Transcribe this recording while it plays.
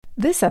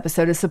This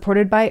episode is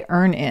supported by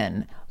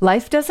EarnIn.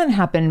 Life doesn't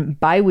happen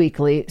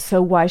bi-weekly, so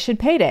why should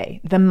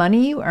payday? The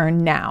money you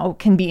earn now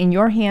can be in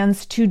your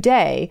hands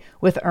today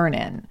with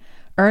EarnIn.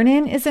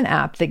 EarnIn is an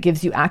app that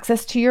gives you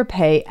access to your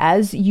pay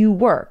as you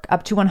work,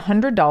 up to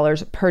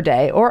 $100 per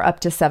day or up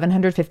to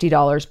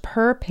 $750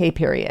 per pay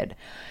period.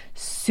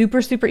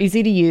 Super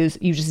easy to use.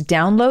 You just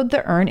download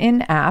the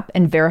EarnIn app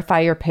and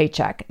verify your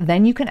paycheck.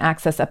 Then you can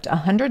access up to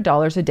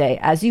 $100 a day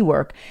as you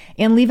work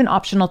and leave an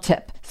optional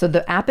tip. So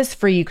the app is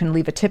free. You can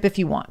leave a tip if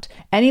you want.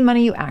 Any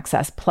money you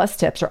access plus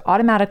tips are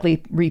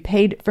automatically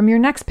repaid from your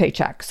next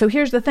paycheck. So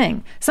here's the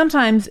thing.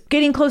 Sometimes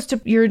getting close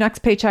to your next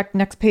paycheck,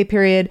 next pay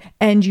period,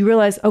 and you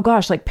realize, oh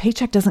gosh, like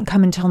paycheck doesn't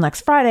come until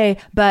next Friday,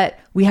 but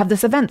we have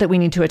this event that we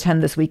need to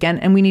attend this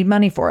weekend and we need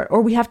money for it.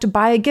 Or we have to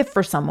buy a gift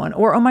for someone.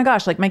 Or, oh my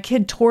gosh, like my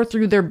kid tore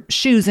through their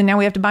shoes and now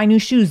we have to buy new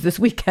shoes this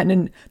weekend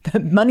and the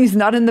money's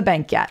not in the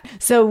bank yet.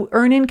 So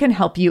EarnIn can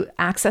help you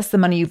access the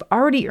money you've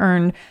already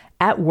earned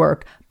at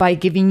work by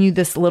giving you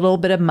this little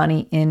bit of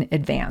money in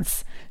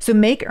advance. So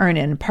make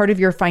EarnIn part of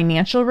your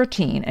financial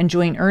routine and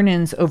join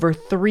EarnIn's over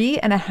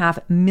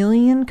 3.5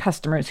 million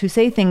customers who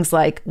say things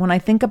like, when I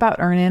think about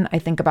EarnIn, I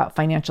think about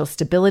financial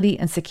stability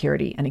and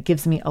security, and it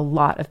gives me a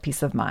lot of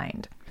peace of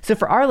mind. So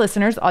for our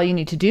listeners, all you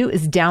need to do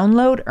is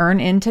download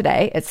EarnIn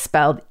today. It's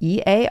spelled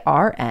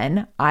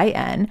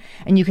EarnIn,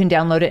 and you can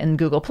download it in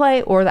Google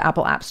Play or the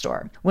Apple App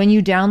Store. When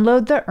you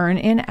download the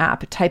EarnIn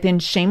app, type in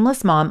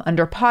Shameless Mom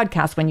under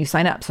podcast when you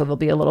sign up. So there'll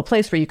be a little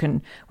place where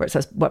it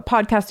says, what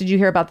podcast did you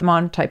hear about them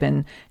on? Type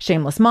in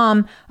Shameless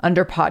Mom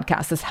under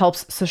podcast. This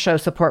helps to show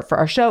support for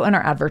our show and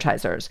our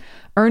advertisers.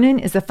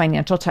 EarnIn is a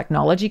financial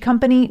technology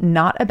company,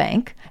 not a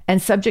bank,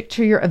 and subject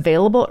to your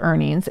available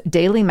earnings,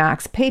 daily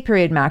max, pay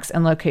period max,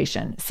 and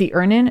location. See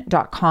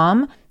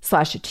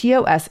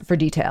earnin.com/TOS for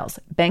details.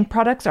 Bank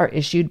products are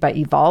issued by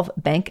Evolve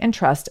Bank and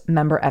Trust,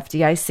 member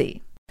FDIC.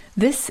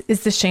 This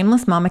is the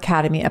Shameless Mom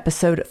Academy,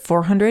 episode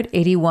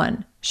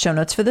 481. Show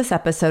notes for this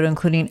episode,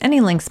 including any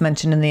links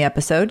mentioned in the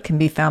episode, can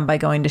be found by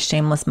going to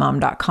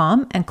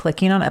shamelessmom.com and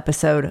clicking on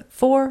episode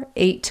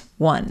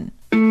 481.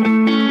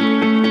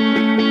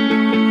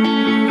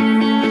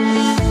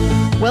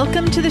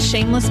 Welcome to the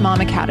Shameless Mom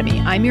Academy.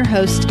 I'm your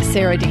host,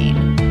 Sarah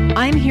Dean.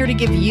 I'm here to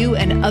give you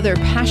and other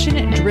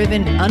passionate,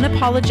 driven,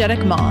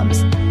 unapologetic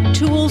moms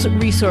tools,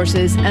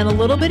 resources, and a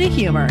little bit of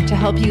humor to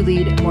help you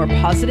lead more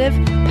positive,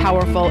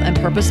 powerful, and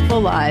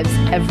purposeful lives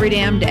every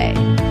damn day.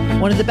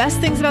 One of the best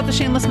things about the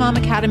Shameless Mom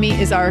Academy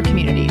is our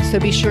community, so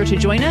be sure to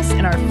join us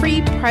in our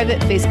free private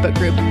Facebook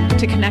group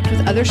to connect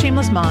with other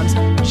shameless moms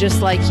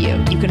just like you.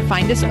 You can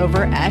find us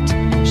over at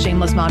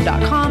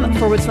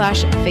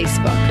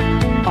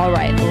shamelessmom.com/Facebook. All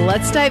right,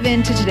 let's dive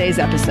into today's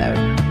episode.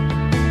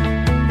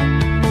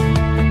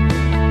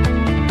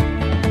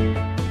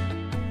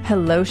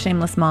 Hello,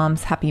 Shameless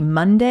Moms. Happy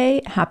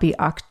Monday. Happy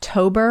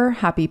October.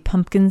 Happy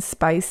pumpkin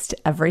spiced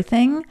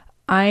everything.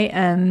 I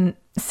am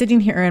sitting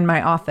here in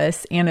my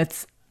office and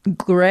it's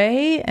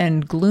gray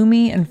and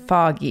gloomy and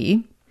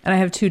foggy. And I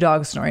have two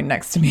dogs snoring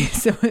next to me,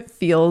 so it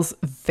feels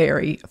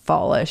very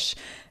fallish.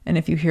 And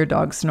if you hear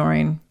dogs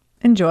snoring,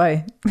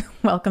 enjoy.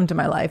 Welcome to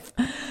my life.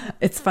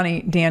 It's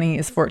funny, Danny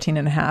is 14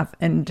 and a half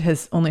and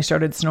has only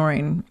started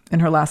snoring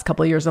in her last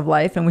couple of years of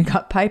life. And we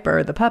got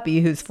Piper, the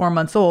puppy, who's 4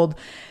 months old.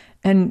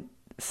 And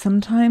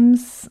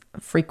sometimes,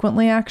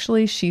 frequently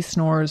actually, she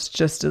snores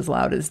just as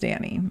loud as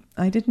Danny.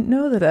 I didn't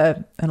know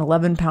that an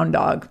 11-pound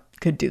dog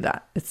could do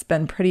that. It's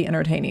been pretty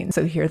entertaining.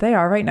 So here they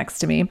are right next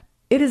to me.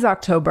 It is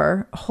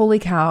October. Holy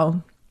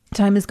cow.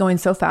 Time is going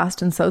so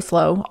fast and so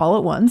slow all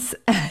at once.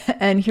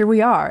 And here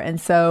we are. And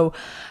so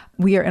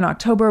we are in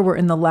October. We're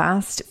in the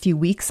last few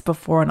weeks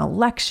before an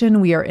election.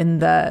 We are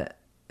in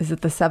is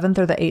it the 7th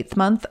or the 8th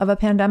month of a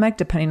pandemic,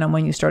 depending on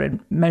when you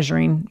started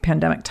measuring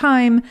pandemic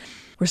time.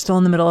 We're still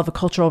in the middle of a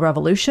cultural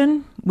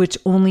revolution, which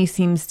only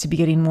seems to be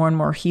getting more and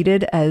more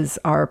heated as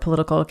our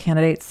political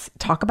candidates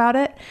talk about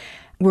it.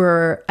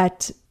 We're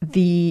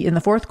in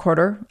the fourth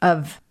quarter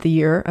of the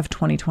year of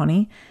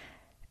 2020,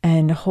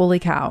 and holy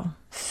cow,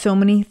 so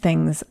many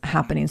things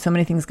happening, so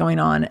many things going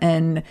on,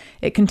 and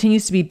it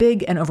continues to be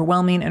big and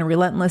overwhelming and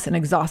relentless and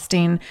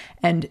exhausting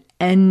and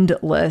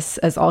endless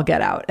as all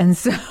get out. And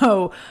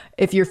so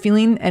if you're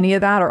feeling any of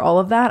that or all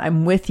of that,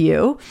 I'm with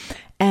you.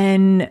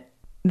 And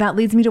that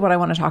leads me to what I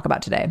want to talk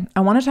about today.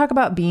 I want to talk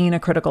about being a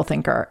critical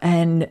thinker.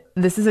 And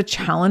this is a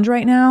challenge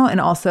right now and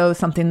also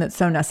something that's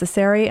so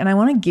necessary. And I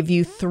want to give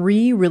you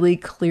 3 really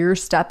clear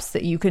steps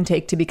that you can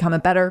take to become a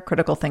better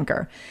critical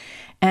thinker.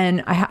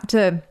 And I have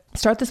to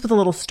start this with a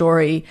little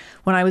story.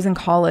 When I was in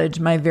college,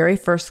 my very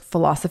first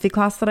philosophy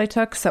class that I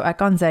took, so at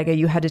Gonzaga,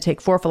 you had to take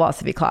 4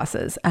 philosophy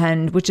classes,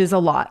 which is a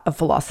lot of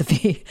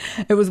philosophy.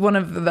 It was one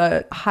of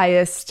the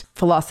highest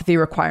philosophy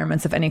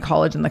requirements of any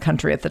college in the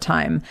country at the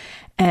time.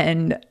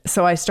 And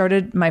so I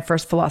started my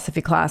first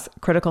philosophy class,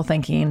 critical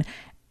thinking,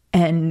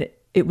 and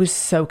it was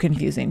so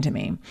confusing to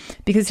me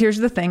because here's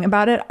the thing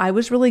about it. I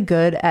was really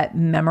good at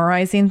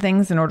memorizing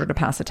things in order to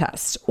pass a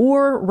test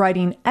or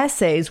writing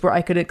essays where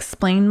I could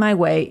explain my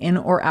way in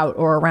or out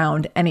or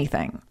around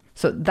anything.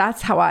 So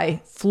that's how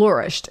I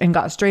flourished and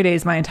got straight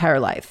A's my entire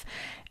life.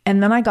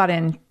 And then I got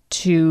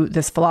into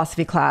this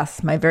philosophy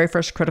class, my very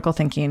first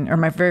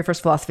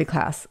philosophy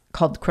class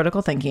called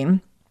Critical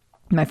Thinking,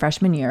 my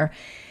freshman year.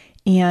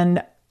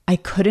 And I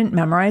couldn't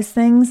memorize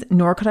things,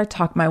 nor could I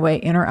talk my way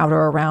in or out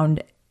or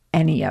around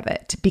any of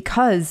it,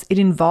 because it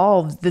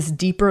involves this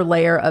deeper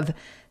layer of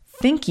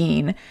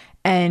thinking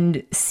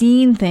and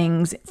seeing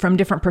things from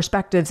different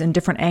perspectives and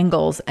different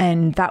angles.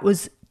 And that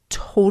was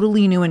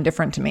totally new and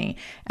different to me.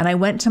 And I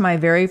went to my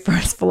very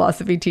first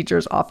philosophy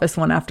teacher's office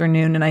one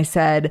afternoon and I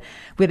said,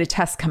 we had a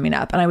test coming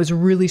up and I was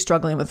really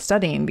struggling with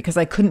studying because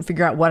I couldn't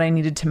figure out what I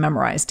needed to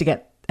memorize to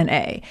get an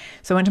A.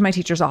 So I went to my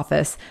teacher's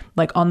office,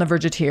 like on the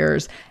verge of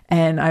tears.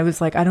 And I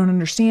was like, I don't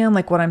understand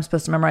like what I'm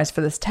supposed to memorize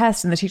for this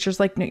test. And the teacher's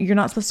like, no, you're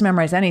not supposed to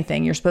memorize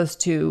anything. You're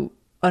supposed to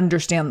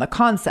understand the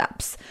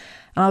concepts.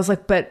 And I was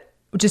like, but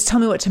just tell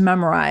me what to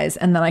memorize.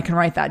 And then I can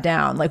write that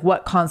down. Like,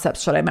 what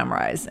concepts should I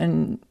memorize?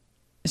 And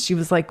she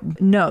was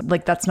like, no,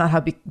 like that's not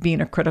how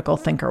being a critical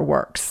thinker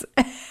works.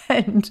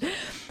 And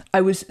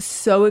I was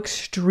so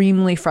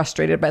extremely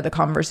frustrated by the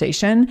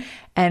conversation.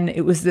 And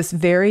it was this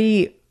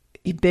very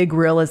big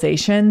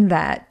realization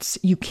that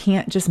you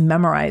can't just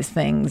memorize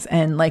things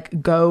and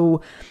like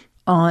go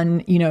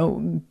on,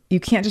 you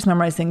can't just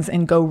memorize things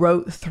and go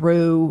rote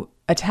through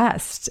a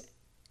test.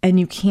 And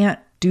you can't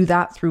do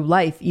that through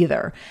life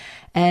either.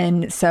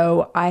 And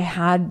so I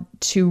had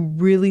to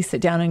really sit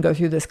down and go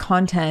through this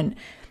content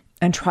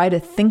and try to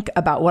think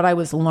about what I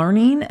was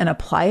learning and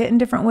apply it in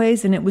different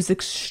ways. And it was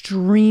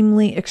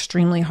extremely,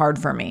 extremely hard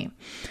for me.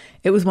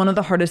 It was one of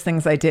the hardest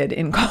things I did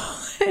in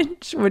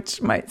college,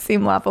 which might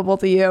seem laughable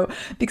to you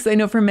because I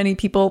know for many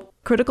people,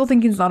 critical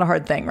thinking is not a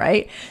hard thing,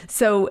 right?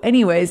 So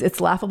anyways, it's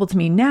laughable to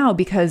me now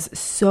because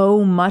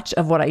so much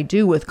of what I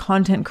do with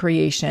content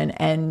creation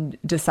and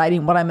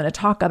deciding what I'm going to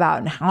talk about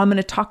and how I'm going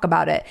to talk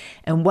about it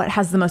and what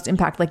has the most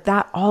impact, like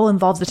that all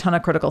involves a ton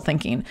of critical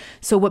thinking.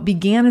 So what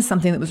began as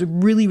something that was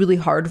really, really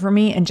hard for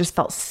me and just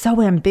felt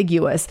so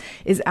ambiguous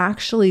is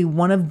actually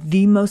one of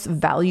the most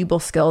valuable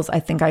skills I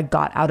think I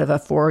got out of a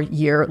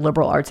 4-year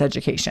liberal arts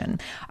education.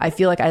 I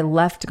feel like I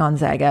left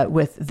Gonzaga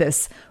with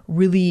this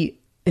really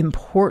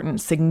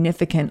important,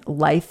 significant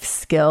life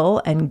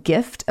skill and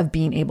gift of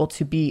being able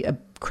to be a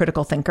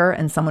critical thinker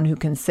and someone who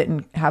can sit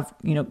and have,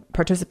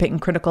 participate in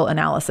critical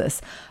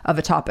analysis of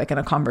a topic in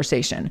a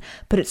conversation.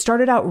 But it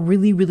started out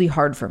really, really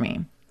hard for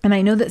me. And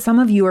I know that some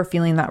of you are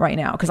feeling that right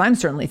now, because I'm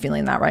certainly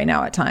feeling that right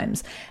now at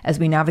times as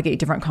we navigate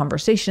different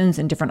conversations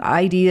and different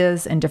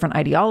ideas and different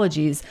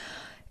ideologies.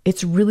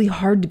 It's really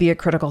hard to be a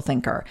critical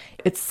thinker.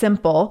 It's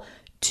simple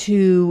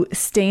to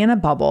stay in a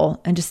bubble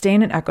and to stay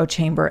in an echo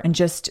chamber and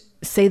just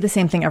say the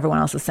same thing everyone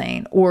else is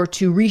saying, or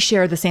to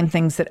reshare the same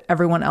things that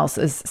everyone else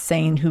is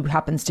saying who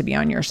happens to be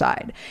on your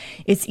side.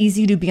 It's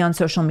easy to be on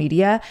social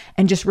media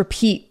and just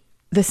repeat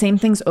the same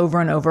things over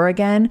and over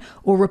again,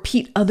 or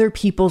repeat other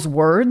people's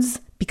words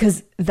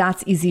because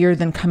that's easier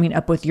than coming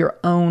up with your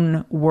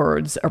own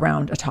words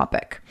around a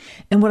topic.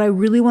 And what I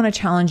really want to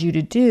challenge you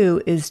to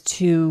do is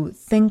to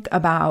think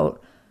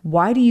about,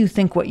 why do you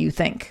think what you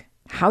think?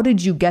 How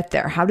did you get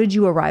there? How did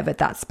you arrive at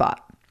that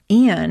spot?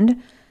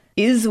 And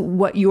is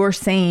what you're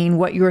saying,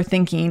 what you're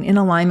thinking in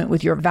alignment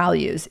with your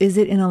values? Is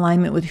it in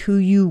alignment with who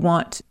you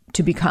want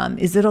to become?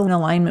 Is it in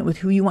alignment with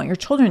who you want your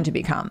children to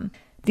become?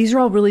 These are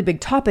all really big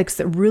topics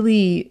that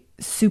really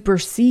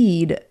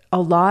supersede a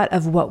lot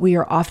of what we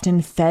are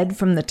often fed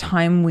from the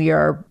time we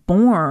are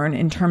born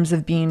in terms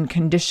of being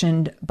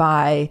conditioned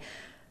by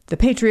the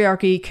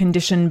patriarchy,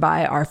 conditioned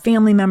by our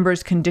family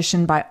members,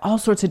 conditioned by all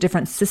sorts of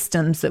different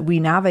systems that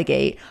we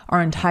navigate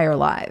our entire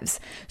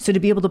lives. So to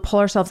be able to pull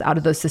ourselves out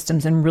of those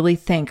systems and really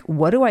think,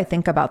 what do I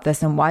think about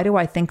this? And why do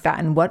I think that?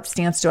 And what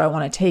stance do I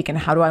want to take? And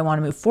how do I want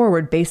to move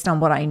forward based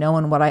on what I know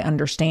and what I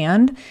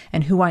understand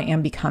and who I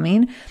am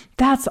becoming?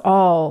 That's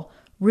all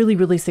really,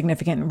 really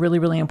significant and really,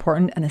 really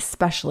important, and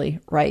especially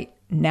right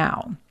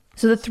now.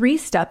 So the 3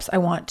 steps I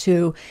want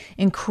to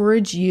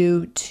encourage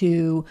you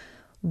to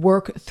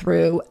work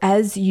through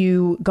as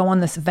you go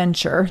on this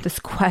venture, this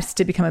quest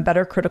to become a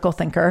better critical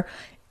thinker,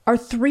 are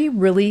 3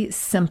 really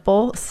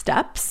simple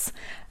steps.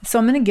 So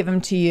I'm going to give them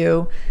to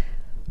you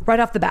right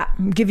off the bat.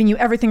 I'm giving you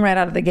everything right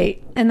out of the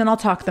gate, and then I'll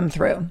talk them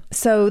through.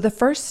 So the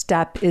first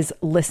step is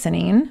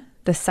listening.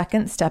 The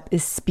second step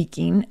is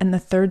speaking. And the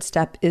third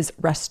step is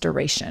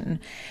restoration.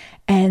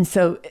 And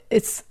so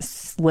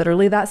it's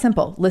literally that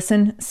simple.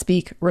 Listen,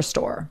 speak,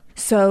 restore.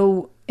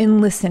 So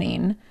in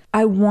listening,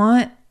 I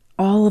want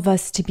all of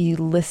us to be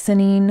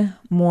listening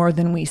more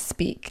than we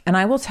speak. And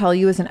I will tell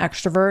you, as an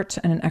extrovert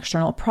and an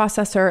external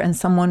processor and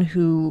someone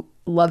who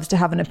loves to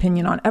have an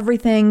opinion on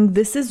everything,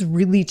 this is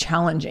really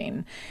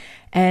challenging.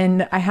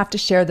 And I have to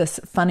share this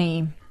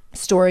funny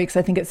story because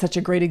I think it's such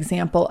a great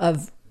example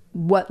of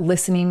what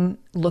listening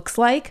looks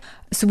like.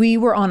 So we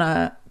were on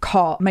a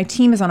call. My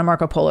team is on a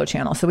Marco Polo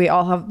channel. So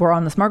we're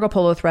on this Marco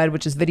Polo thread,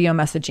 which is video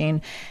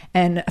messaging.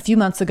 And a few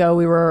months ago,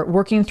 we were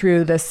working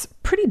through this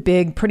pretty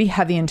big, pretty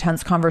heavy,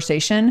 intense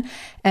conversation.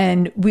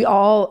 And we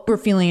all were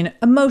feeling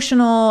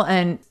emotional.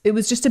 And it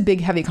was just a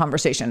big, heavy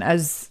conversation,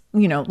 as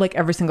you know, like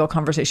every single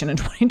conversation in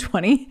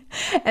 2020.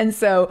 And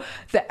so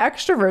the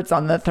extroverts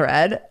on the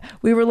thread,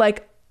 we were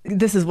like,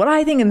 this is what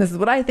I think, and this is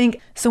what I think.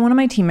 So one of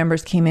my team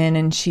members came in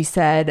and she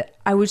said,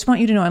 I just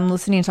want you to know I'm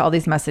listening to all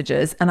these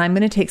messages and I'm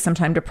going to take some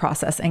time to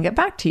process and get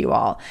back to you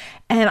all.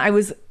 And I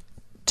was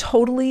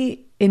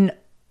totally in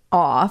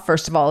awe,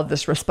 first of all, of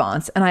this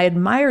response. And I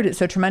admired it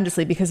so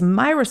tremendously because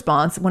my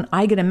response when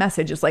I get a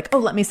message is like, oh,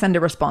 let me send a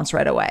response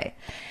right away.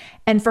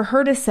 And for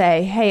her to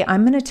say, hey,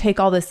 I'm going to take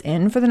all this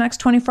in for the next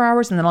 24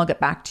 hours and then I'll get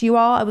back to you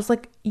all. I was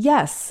like,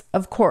 yes,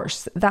 of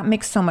course. That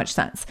makes so much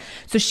sense.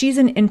 So she's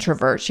an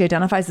introvert. She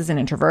identifies as an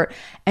introvert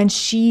and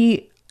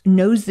she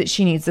knows that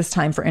she needs this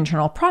time for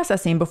internal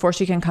processing before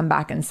she can come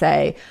back and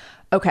say,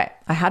 okay,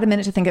 I had a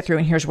minute to think it through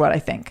and here's what I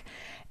think.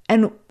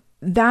 And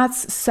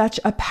that's such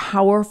a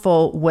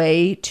powerful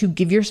way to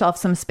give yourself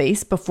some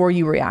space before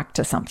you react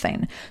to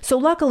something. So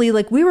luckily,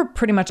 like we were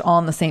pretty much all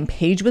on the same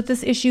page with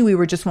this issue. We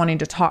were just wanting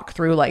to talk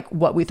through like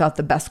what we thought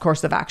the best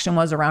course of action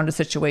was around a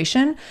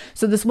situation.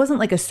 So this wasn't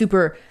like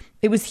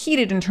it was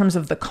heated in terms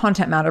of the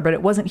content matter, but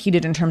it wasn't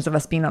heated in terms of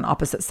us being on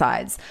opposite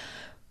sides.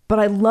 But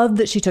I love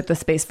that she took the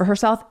space for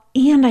herself.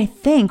 And I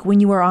think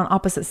when you are on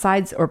opposite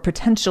sides or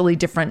potentially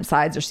different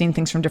sides or seeing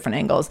things from different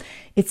angles,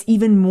 it's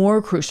even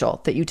more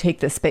crucial that you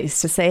take this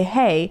space to say,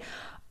 hey,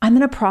 I'm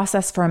going to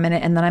process for a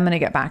minute and then I'm going to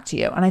get back to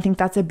you. And I think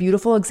that's a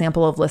beautiful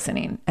example of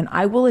listening. And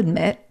I will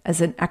admit,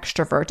 as an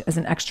extrovert, as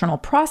an external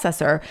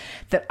processor,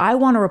 that I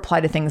want to reply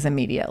to things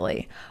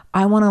immediately.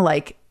 I want to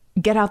like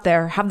get out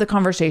there, have the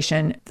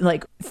conversation,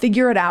 like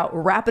figure it out,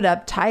 wrap it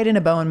up, tie it in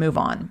a bow and move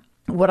on.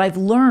 What I've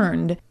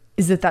learned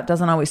is that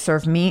doesn't always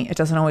serve me. It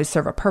doesn't always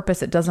serve a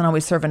purpose. It doesn't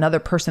always serve another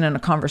person in a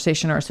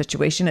conversation or a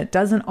situation. It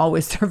doesn't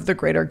always serve the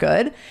greater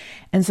good.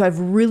 And so I've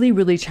really,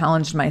 really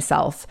challenged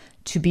myself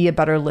to be a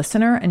better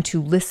listener and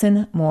to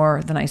listen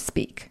more than I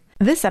speak.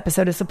 This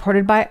episode is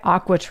supported by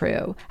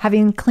AquaTrue.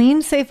 Having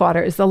clean, safe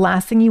water is the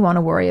last thing you want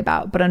to worry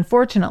about. But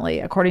unfortunately,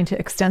 according to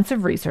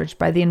extensive research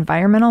by the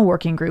Environmental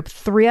Working Group,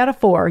 3 out of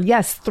 4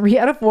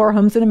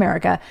 homes in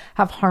America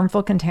have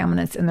harmful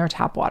contaminants in their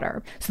tap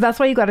water. So that's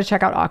why you got to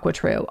check out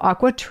AquaTrue.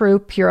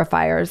 AquaTrue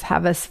purifiers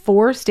have a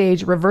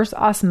 4-stage reverse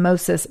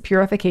osmosis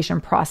purification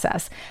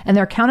process. And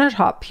their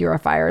countertop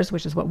purifiers,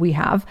 which is what we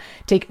have,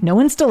 take no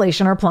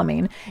installation or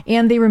plumbing.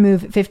 And they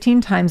remove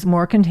 15 times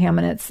more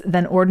contaminants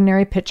than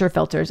ordinary pitcher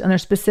filters. And they're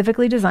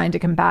specifically designed to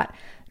combat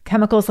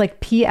chemicals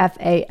like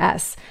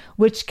PFAS,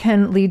 which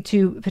can lead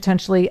to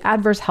potentially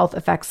adverse health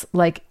effects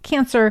like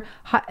cancer,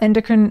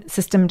 endocrine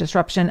system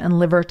disruption, and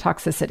liver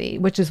toxicity,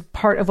 which is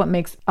part of what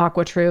makes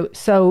AquaTrue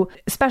so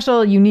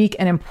special, unique,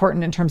 and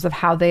important in terms of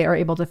how they are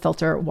able to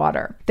filter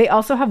water. They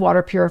also have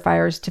water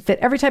purifiers to fit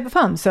every type of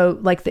home. So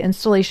like the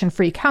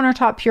installation-free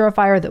countertop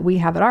purifier that we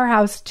have at our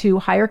house to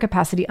higher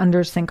capacity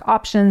under sink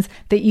options.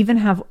 They even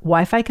have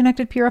Wi-Fi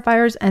connected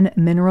purifiers and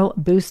mineral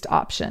boost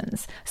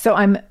options. So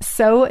I'm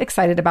so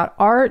excited about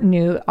our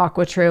new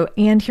AquaTrue.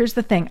 And here's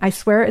the thing. I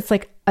swear it's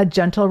like a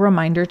gentle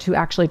reminder to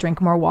actually drink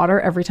more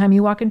water every time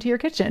you walk into your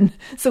kitchen.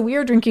 So we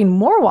are drinking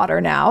more water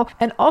now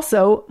and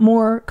also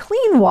more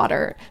clean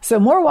water. So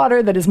more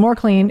water that is more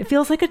clean. It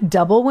feels like a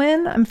double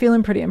win. I'm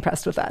feeling pretty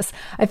impressed with us.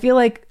 I feel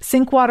like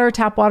sink water,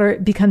 tap water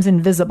becomes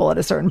invisible at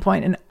a certain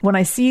point. And when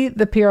I see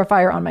the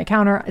purifier on my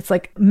counter, it's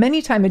like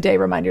many times a day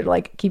reminder to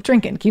like, keep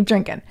drinking, keep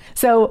drinking.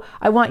 So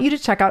I want you to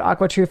check out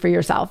AquaTrue for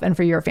yourself and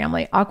for your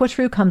family.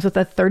 AquaTrue comes with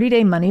a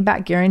 30-day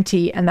money-back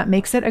guarantee, and that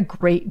makes it a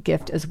great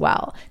gift as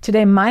well.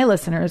 Today, my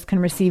listeners can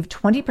receive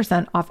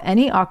 20% off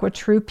any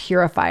AquaTrue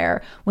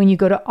purifier when you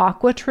go to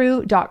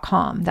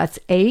aquatrue.com. That's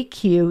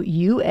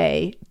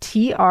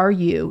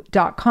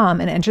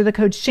AQUATRU.com and enter the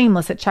code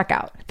shameless at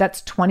checkout.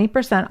 That's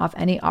 20% off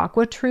any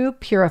AquaTrue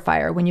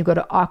purifier when you go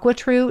to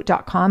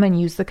aquatrue.com and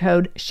use the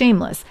code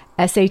shameless,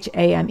 SHAMELESS.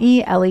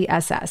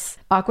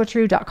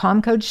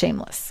 aquatrue.com code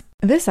shameless.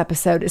 This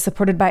episode is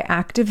supported by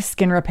Active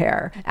Skin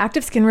Repair.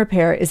 Active Skin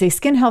Repair is a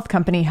skin health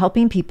company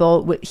helping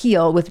people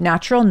heal with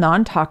natural,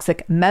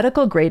 non-toxic,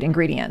 medical-grade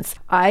ingredients.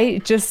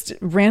 I just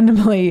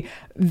randomly,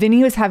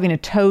 Vinny was having a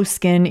toe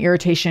skin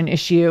irritation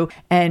issue,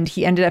 and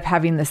he ended up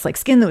having this like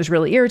skin that was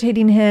really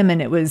irritating him, and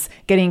it was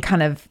getting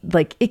kind of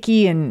like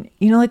icky, and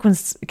you know, like when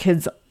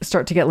kids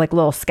start to get like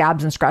little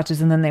scabs and scratches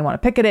and then they want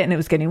to pick at it, and it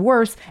was getting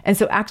worse. And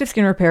so Active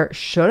Skin Repair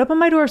showed up on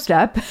my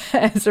doorstep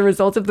as a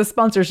result of the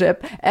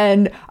sponsorship,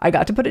 and I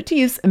got to put it to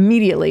use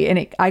immediately.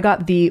 And I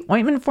got the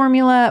ointment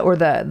formula, or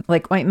the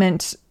like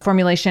ointment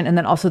formulation and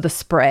then also the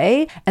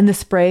spray. And the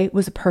spray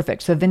was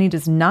perfect. So Vinny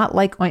does not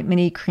like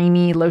ointmenty,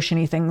 creamy,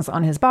 lotiony things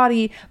on his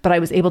body, but I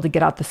was able to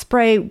get out the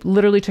spray,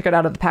 literally took it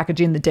out of the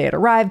packaging the day it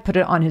arrived, put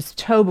it on his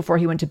toe before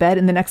he went to bed.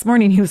 And the next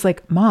morning he was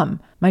like, Mom,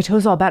 my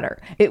toe's all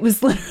better. It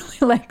was literally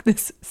like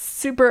this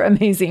super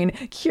amazing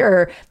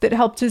cure that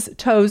helped his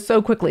toes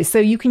so quickly. So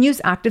you can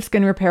use Active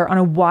Skin Repair on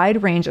a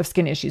wide range of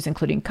skin issues,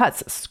 including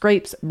cuts,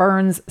 scrapes,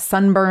 burns,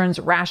 sunburns,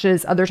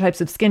 rashes, other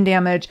types of skin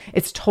damage.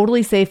 It's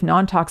totally safe,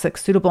 non-toxic,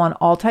 suitable on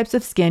all types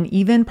of skin,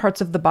 even parts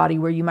of the body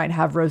where you might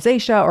have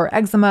rosacea or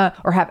eczema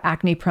or have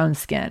acne-prone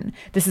skin.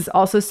 This is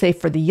also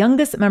safe for the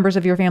youngest members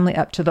of your family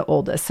up to the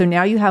oldest. So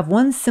now you have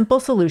one simple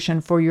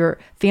solution for your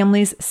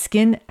family's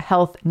skin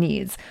health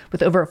needs.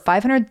 With over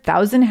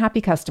 500,000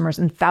 happy customers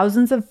and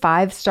thousands of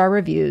 5-star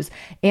reviews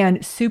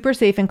and super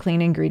safe and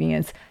clean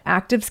ingredients,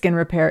 Active Skin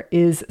Repair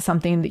is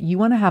something that you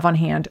want to have on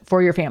hand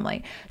for your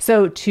family.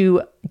 So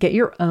to get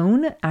your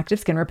own Active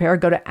Skin Repair,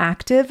 go to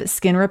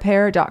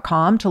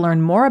activeskinrepair.com to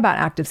learn more about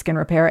Active Skin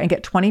Repair and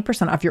get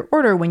 20% off your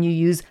order when you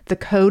use the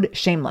code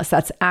shameless.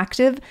 That's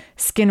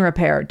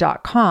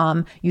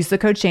activeskinrepair.com. Use the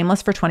code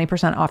shameless for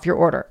 20% off your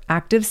order.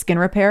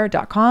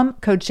 activeskinrepair.com,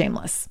 code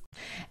shameless.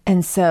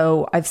 And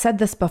so I've said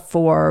this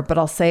before, but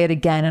I'll say it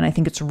again. And I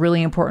think it's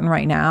really important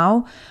right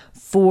now.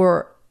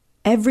 For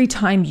every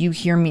time you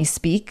hear me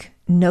speak,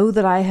 know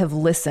that I have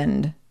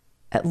listened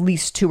at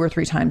least 2 or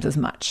 3 times as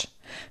much.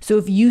 So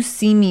if you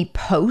see me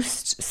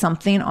post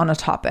something on a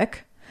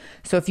topic,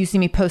 so if you see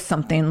me post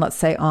something, let's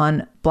say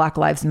on Black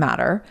Lives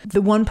Matter,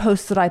 the one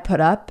post that I put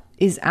up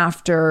is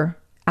after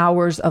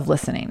hours of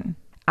listening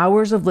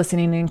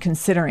and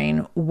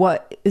considering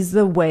what is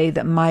the way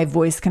that my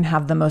voice can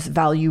have the most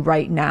value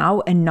right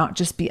now and not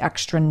just be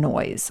extra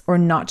noise or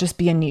not just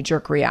be a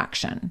knee-jerk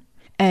reaction.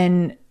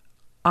 And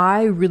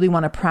I really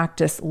want to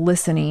practice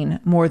listening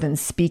more than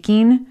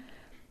speaking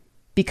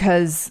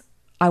because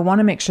I want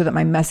to make sure that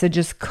my message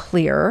is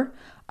clear.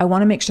 I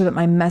want to make sure that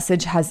my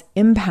message has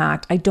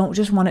impact. I don't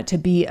just want it to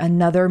be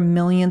another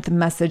millionth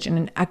message in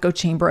an echo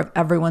chamber of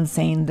everyone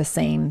saying the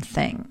same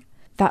thing.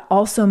 That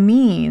also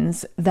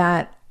means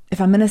that if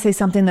I'm going to say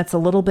something that's a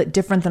little bit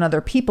different than other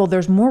people,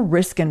 there's more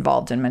risk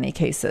involved in many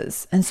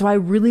cases. And so I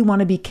really want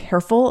to be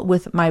careful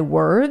with my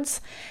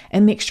words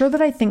and make sure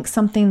that I think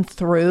something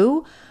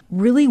through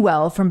really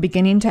well from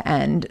beginning to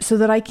end so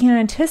that I can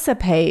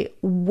anticipate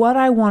what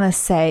I want to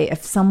say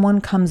if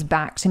someone comes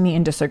back to me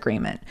in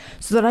disagreement,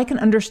 so that I can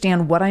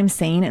understand what I'm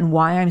saying and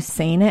why I'm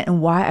saying it and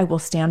why I will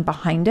stand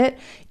behind it,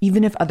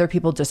 even if other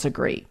people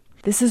disagree.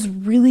 This is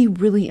really,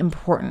 really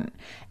important.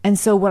 And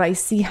so what I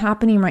see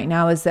happening right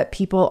now is that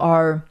people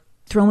are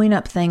throwing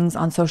up things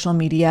on social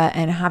media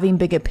and having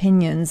big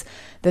opinions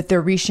that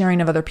they're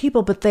resharing of other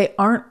people, but they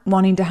aren't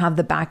wanting to have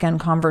the back end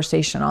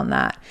conversation on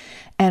that.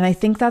 And I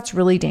think that's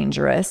really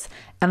dangerous.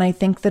 And I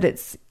think that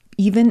it's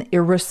even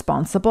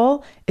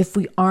irresponsible if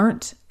we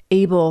aren't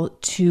able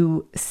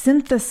to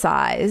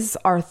synthesize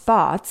our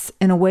thoughts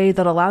in a way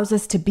that allows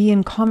us to be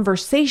in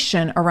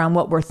conversation around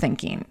what we're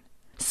thinking.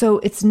 So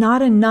it's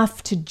not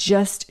enough to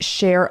just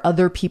share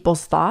other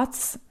people's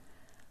thoughts.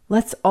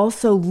 Let's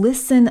also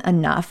listen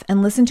enough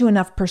and listen to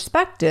enough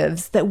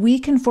perspectives that we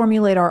can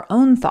formulate our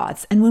own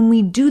thoughts. And when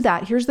we do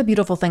that, here's the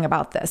beautiful thing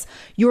about this.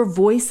 Your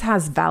voice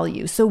has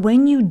value. So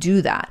when you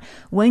do that,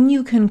 when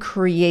you can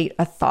create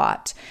a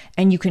thought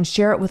and you can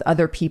share it with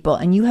other people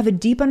and you have a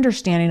deep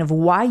understanding of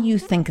why you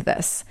think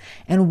this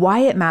and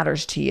why it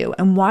matters to you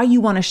and why you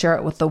want to share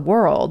it with the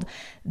world,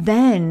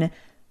 then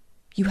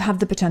you have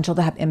the potential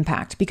to have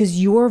impact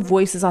because your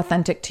voice is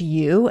authentic to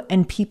you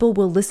and people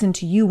will listen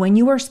to you when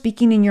you are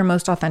speaking in your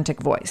most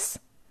authentic voice.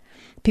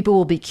 People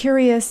will be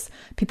curious,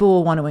 people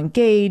will want to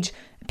engage,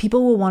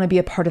 people will want to be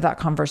a part of that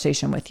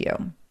conversation with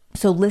you.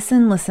 So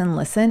listen,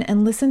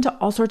 and listen to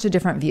all sorts of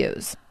different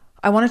views.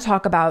 I want to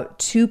talk about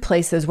 2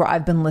 places where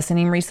I've been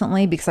listening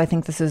recently because I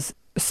think this is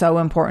so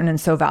important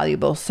and so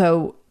valuable.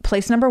 So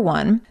place number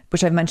 1,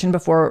 which I've mentioned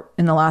before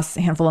in the last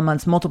handful of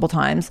months, multiple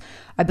times,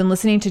 I've been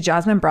listening to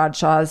Jasmine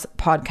Bradshaw's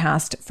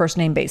podcast, First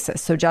Name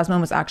Basis. So Jasmine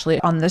was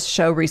actually on this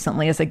show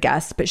recently as a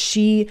guest, but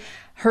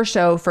her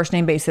show, First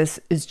Name Basis,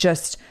 is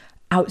just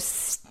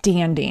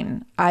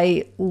outstanding.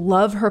 I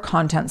love her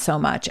content so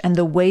much and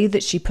the way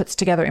that she puts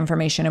together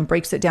information and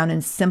breaks it down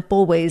in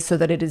simple ways so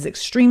that it is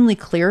extremely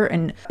clear,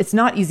 and it's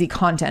not easy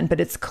content, but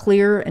it's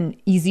clear and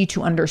easy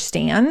to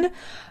understand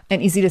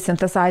and easy to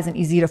synthesize and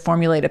easy to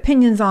formulate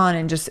opinions on.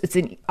 And just,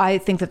 I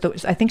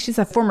think she's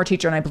a former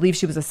teacher and I believe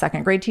she was a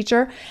 2nd grade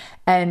teacher.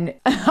 And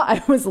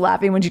I was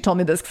laughing when she told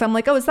me this because I'm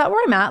like, oh, is that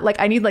where I'm at? Like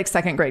I need like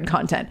 2nd grade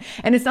content.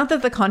 And it's not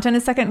that the content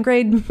is 2nd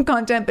grade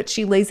content, but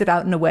she lays it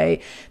out in a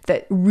way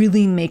that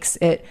really makes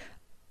it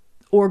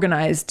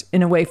organized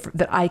in a way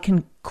that I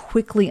can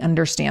quickly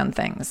understand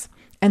things.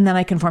 And then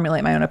I can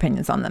formulate my own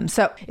opinions on them.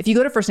 So if you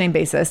go to First Name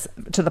Basis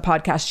to the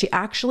podcast, she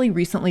actually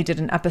recently did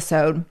an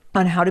episode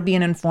on how to be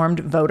an informed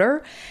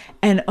voter.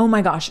 And oh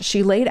my gosh,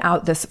 she laid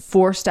out this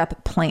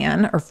 4-step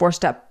plan or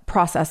 4-step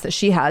process that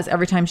she has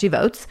every time she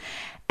votes.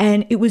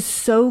 And it was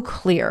so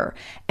clear.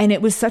 And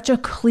it was such a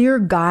clear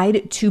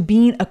guide to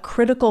being a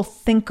critical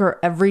thinker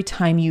every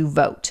time you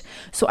vote.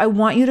 So I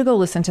want you to go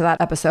listen to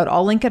that episode.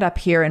 I'll link it up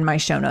here in my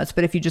show notes.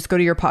 But if you just go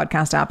to your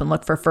podcast app and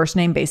look for First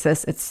Name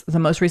Basis, it's the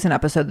most recent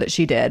episode that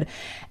she did.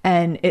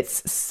 And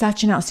it's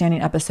such an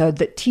outstanding episode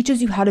that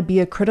teaches you how to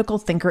be a critical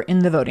thinker in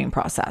the voting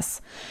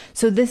process.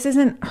 So this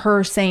isn't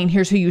her saying,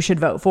 here's who you should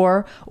vote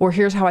for, or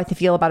here's how I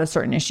feel about a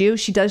certain issue.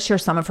 She does share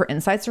some of her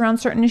insights around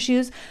certain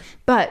issues,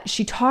 but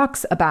she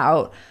talks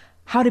about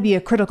how to be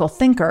a critical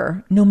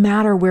thinker no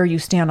matter where you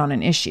stand on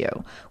an issue,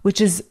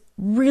 which is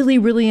really,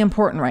 really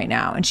important right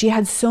now. And she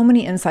had so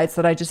many insights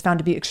that I just found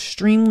to be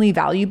extremely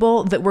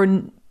valuable that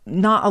were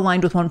not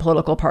aligned with one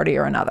political party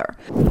or another.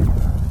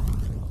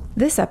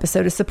 This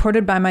episode is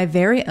supported by my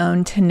very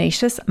own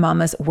Tenacious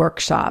Mamas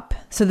workshop.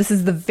 So this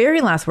is the very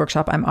last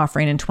workshop I'm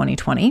offering in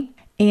 2020,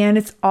 and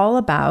it's all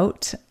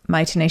about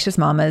my Tenacious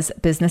Mamas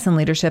Business and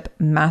Leadership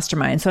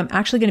Mastermind. So I'm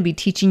actually going to be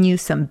teaching you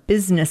some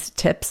business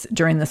tips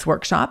during this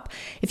workshop.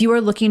 If you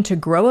are looking to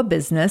grow a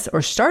business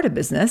or start a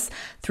business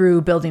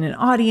through building an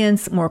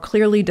audience, more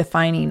clearly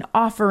defining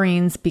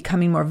offerings,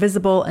 becoming more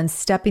visible, and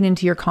stepping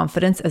into your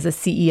confidence as a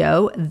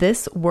CEO,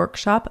 this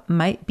workshop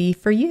might be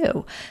for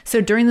you.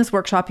 So during this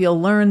workshop, you'll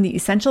learn the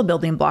essential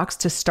building blocks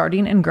to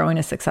starting and growing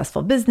a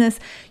successful business.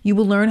 You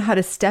will learn how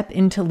to step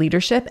into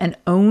leadership and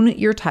own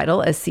your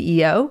title as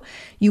CEO.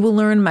 You will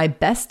learn my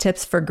best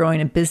tips for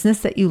growing a business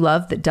that you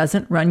love that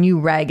doesn't run you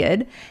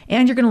ragged.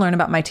 And you're going to learn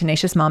about my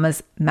Tenacious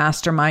Mamas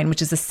Mastermind,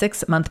 which is a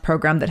 6-month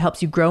program that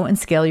helps you grow and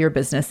scale your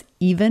business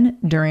even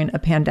during a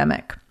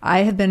pandemic. I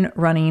have been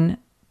running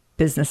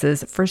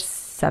businesses for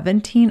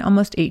 17,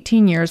 almost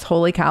 18 years.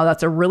 Holy cow,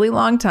 that's a really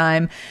long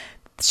time.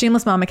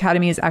 Shameless Mom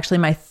Academy is actually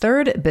my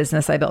third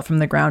business I built from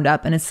the ground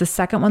up, and it's the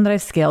second one that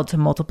I've scaled to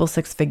multiple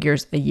 6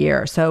 figures a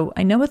year. So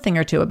I know a thing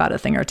or two about a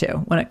thing or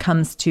two when it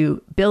comes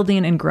to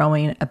building and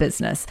growing a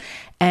business.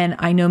 And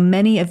I know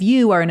many of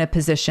you are in a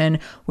position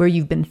where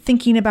you've been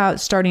thinking about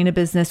starting a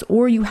business,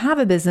 or you have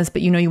a business,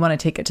 but you know you want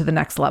to take it to the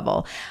next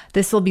level.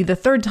 This will be the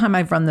third time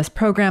I've run this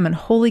program, and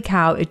holy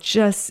cow, it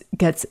just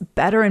gets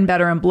better and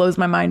better and blows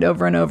my mind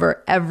over and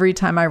over every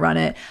time I run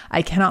it.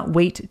 I cannot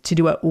wait to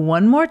do it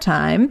one more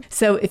time.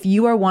 So if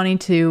you are wanting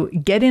to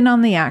get in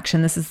on the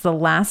action, this is the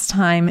last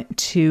time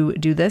to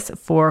do this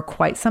for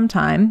quite some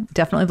time,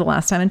 definitely the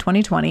last time in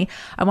 2020.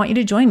 I want you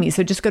to join me.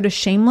 So just go to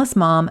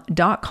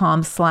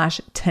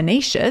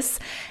shamelessmom.com/tenacious.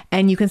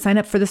 And you can sign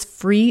up for this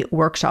free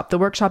workshop. The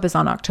workshop is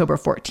on October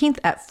 14th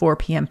at 4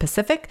 p.m.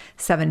 Pacific,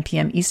 7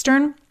 p.m.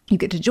 Eastern. You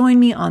get to join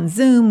me on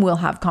Zoom. We'll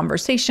have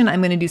conversation.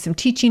 I'm going to do some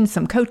teaching,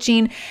 some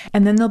coaching,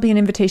 and then there'll be an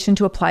invitation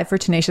to apply for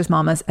Tenacious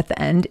Mamas at the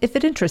end if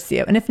it interests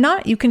you. And if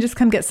not, you can just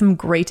come get some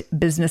great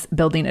business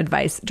building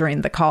advice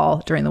during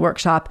the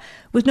workshop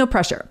with no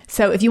pressure.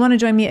 So if you want to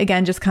join me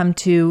again, just come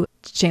to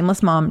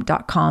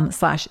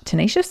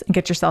shamelessmom.com/tenacious and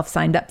get yourself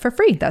signed up for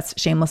free. That's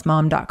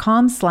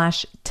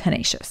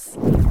shamelessmom.com/tenacious.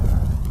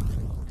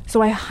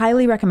 So I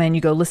highly recommend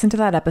you go listen to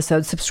that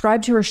episode,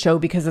 subscribe to her show,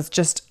 because it's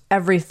just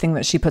everything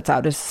that she puts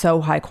out is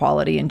so high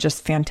quality and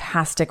just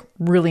fantastic,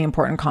 really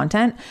important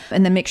content.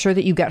 And then make sure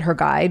that you get her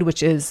guide,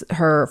 which is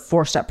her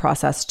 4-step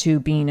process to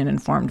being an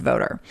informed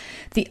voter.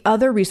 The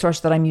other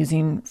resource that I'm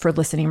using for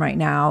listening right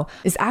now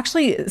is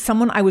actually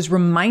someone I was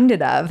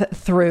reminded of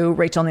through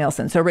Rachel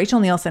Nielsen. So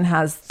Rachel Nielsen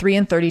has 3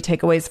 in 30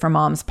 Takeaways for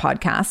Moms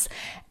podcast.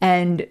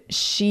 And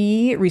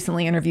she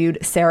recently interviewed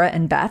Sarah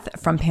and Beth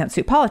from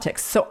Pantsuit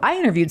Politics. So I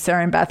interviewed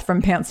Sarah and Beth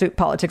from Pantsuit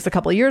Politics a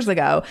couple of years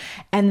ago.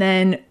 And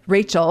then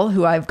Rachel,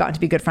 who I've gotten to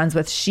be good friends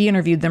with, she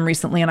interviewed them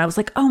recently. And I was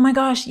like, oh my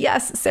gosh,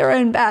 yes, Sarah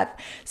and Beth.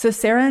 So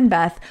Sarah and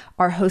Beth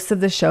are hosts of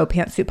the show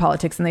Pantsuit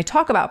Politics, and they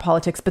talk about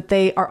politics, but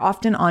they are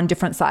often on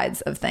different sides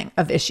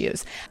of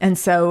issues. And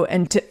so,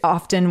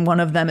 often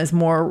one of them is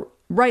more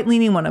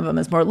right-leaning, one of them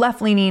is more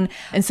left-leaning.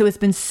 And so it's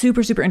been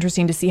super, super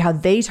interesting to see how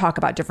they talk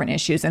about different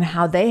issues and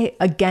how they,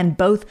 again,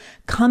 both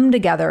come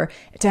together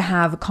to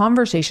have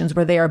conversations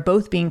where they are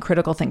both being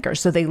critical thinkers.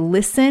 So they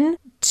listen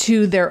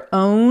to their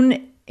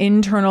own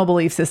internal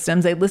belief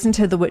systems. They listen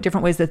to the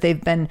different ways that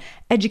they've been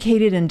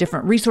educated and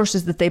different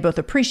resources that they both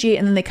appreciate.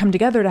 And then they come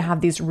together to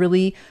have these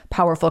really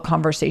powerful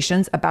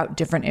conversations about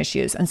different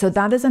issues. And so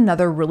that is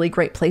another really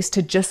great place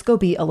to just go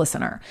be a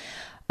listener.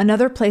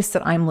 Another place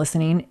that I'm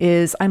listening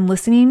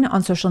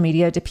on social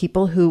media to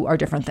people who are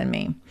different than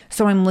me.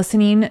 So I'm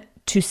listening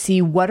to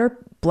see what are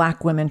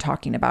Black women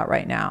talking about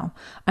right now.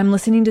 I'm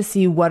listening to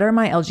see what are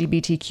my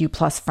LGBTQ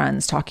plus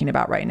friends talking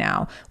about right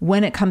now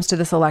when it comes to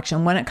this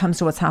election, when it comes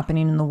to what's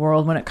happening in the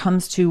world, when it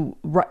comes to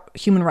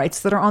human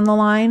rights that are on the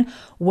line.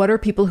 What are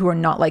people who are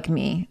not like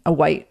me, a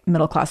white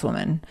middle-class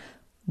woman?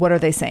 What are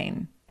they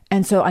saying?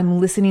 And so I'm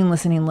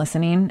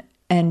listening,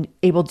 and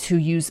able to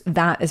use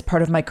that as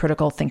part of my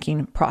critical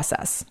thinking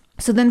process.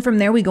 So then from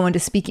there, we go into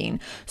speaking.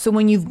 So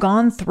when you've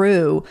gone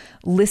through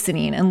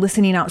listening and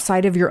listening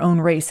outside of your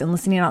own race and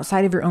listening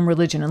outside of your own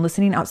religion and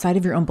listening outside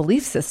of your own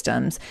belief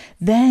systems,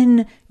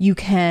 then you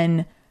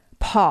can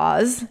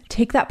pause,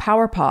 take that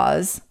power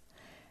pause,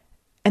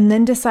 and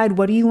then decide,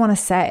 what do you want to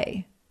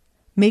say?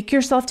 Make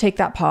yourself take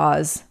that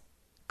pause,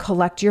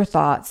 collect your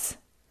thoughts,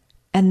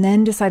 and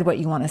then decide what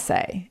you want to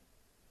say.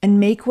 And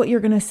make what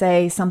you're going to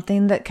say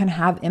something that can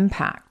have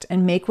impact,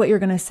 and make what you're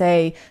going to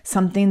say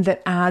something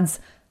that adds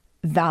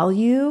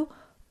value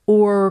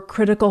or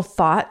critical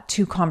thought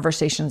to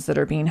conversations that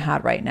are being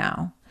had right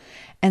now.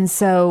 And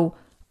so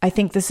I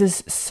think this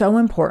is so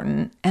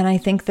important. And I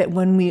think that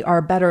when we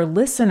are better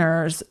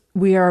listeners,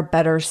 we are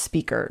better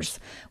speakers.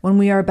 When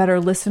we are better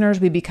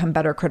listeners, we become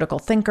better critical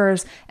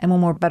thinkers. And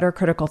when we're better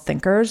critical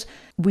thinkers,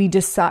 we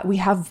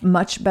have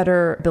much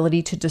better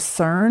ability to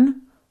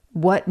discern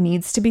what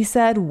needs to be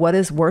said, what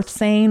is worth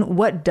saying,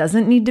 what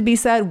doesn't need to be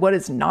said, what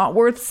is not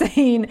worth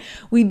saying.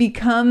 We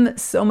become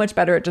so much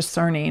better at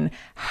discerning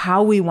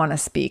how we want to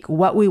speak,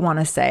 what we want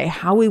to say,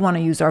 how we want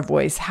to use our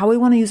voice, how we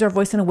want to use our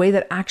voice in a way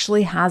that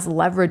actually has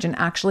leverage and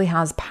actually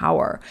has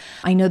power.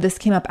 I know this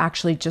came up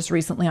actually just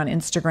recently on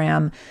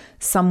Instagram.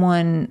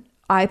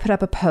 I put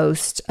up a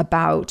post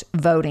about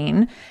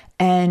voting,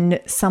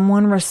 and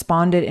someone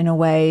responded in a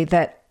way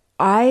that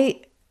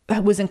I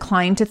was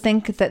inclined to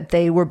think that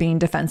they were being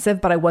defensive,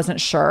 but I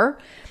wasn't sure.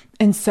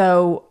 And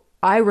so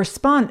I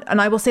respond, and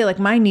I will say, like,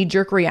 my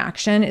knee-jerk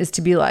reaction is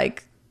to be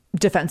like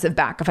defensive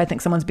back if I think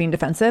someone's being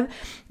defensive.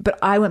 But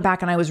I went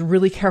back and I was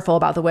really careful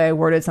about the way I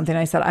worded something.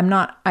 I said, I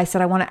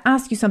want to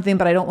ask you something,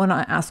 but I don't want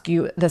to ask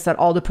you this at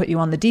all to put you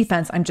on the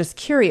defense. I'm just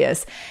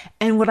curious.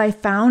 And what I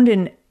found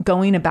in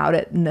going about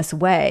it in this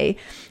way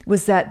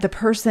was that the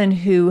person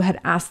who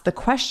had asked the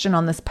question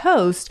on this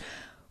post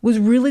was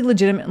really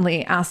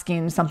legitimately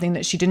asking something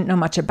that she didn't know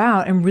much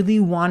about and really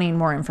wanting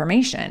more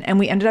information. And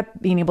we ended up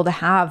being able to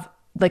have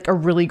like a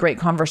really great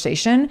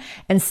conversation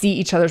and see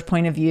each other's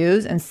point of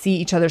views and see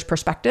each other's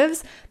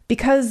perspectives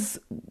because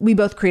we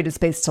both created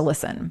space to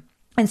listen.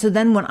 And so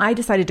then when I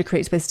decided to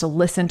create space to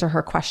listen to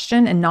her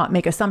question and not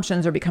make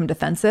assumptions or become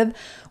defensive,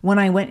 when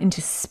I went in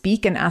to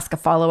speak and ask a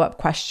follow-up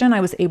question,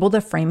 I was able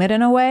to frame it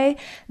in a way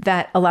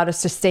that allowed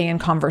us to stay in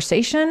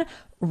conversation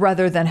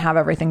rather than have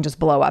everything just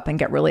blow up and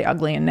get really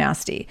ugly and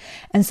nasty.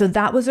 And so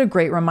that was a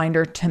great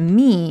reminder to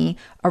me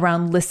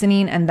around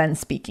listening and then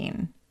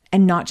speaking,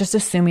 and not just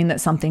assuming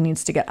that something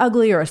needs to get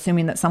ugly or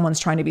assuming that someone's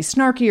trying to be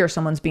snarky or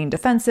someone's being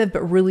defensive,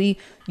 but really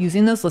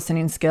using those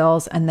listening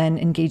skills and then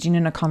engaging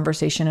in a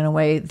conversation in a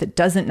way that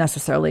doesn't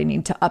necessarily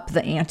need to up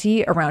the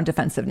ante around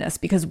defensiveness,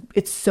 because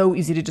it's so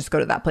easy to just go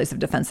to that place of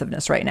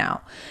defensiveness right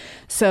now.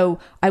 So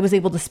I was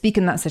able to speak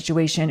in that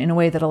situation in a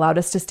way that allowed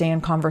us to stay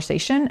in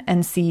conversation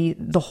and see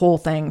the whole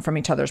thing from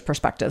each other's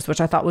perspectives,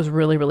 which I thought was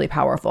really, really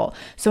powerful.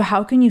 So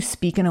how can you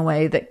speak in a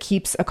way that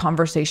keeps a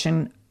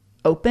conversation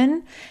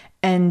open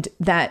and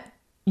that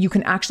you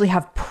can actually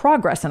have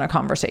progress in a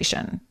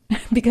conversation?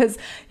 Because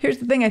here's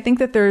the thing, I think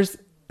that there's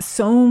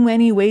so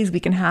many ways we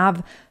can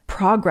have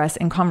progress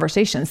in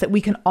conversations, that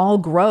we can all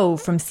grow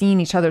from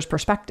seeing each other's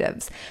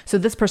perspectives. So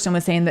this person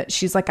was saying that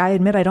she's like, I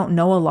admit I don't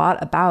know a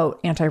lot about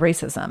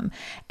anti-racism.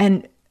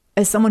 And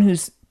as someone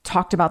who's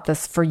talked about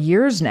this for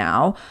years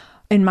now,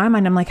 in my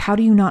mind, I'm like, how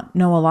do you not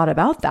know a lot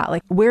about that?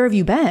 Like, where have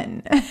you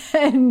been?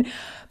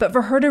 But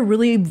for her to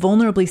really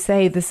vulnerably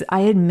say this,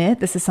 I admit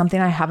this is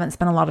something I haven't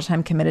spent a lot of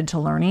time committed to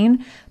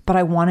learning, but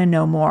I want to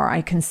know more.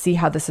 I can see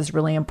how this is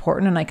really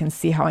important and I can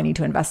see how I need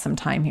to invest some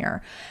time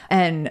here.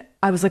 And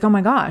I was like, oh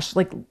my gosh,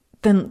 like,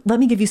 then let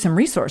me give you some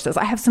resources.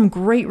 I have some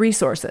great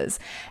resources.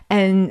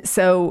 And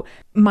so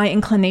my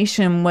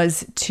inclination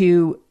was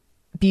to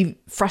be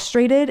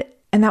frustrated,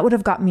 and that would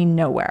have got me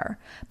nowhere.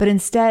 But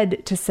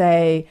instead to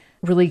say,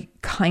 really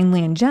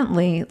kindly and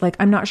gently, like,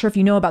 I'm not sure if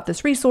you know about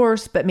this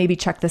resource, but maybe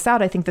check this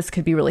out. I think this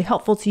could be really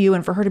helpful to you.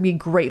 And for her to be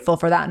grateful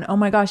for that. And oh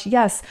my gosh,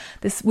 yes,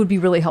 this would be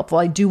really helpful.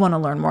 I do want to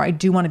learn more. I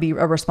do want to be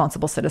a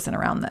responsible citizen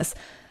around this.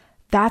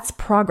 That's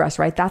progress,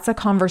 right? That's a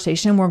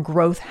conversation where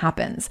growth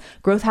happens.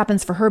 Growth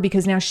happens for her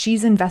because now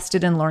she's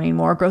invested in learning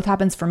more. Growth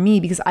happens for me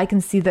because I can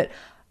see that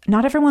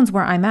not everyone's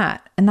where I'm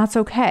at, and that's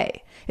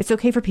okay. It's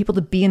okay for people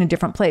to be in a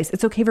different place.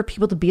 It's okay for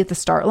people to be at the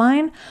start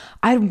line.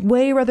 I'd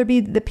way rather be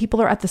that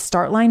people are at the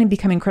start line and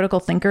becoming critical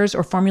thinkers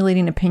or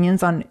formulating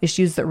opinions on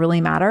issues that really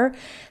matter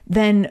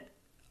than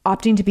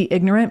opting to be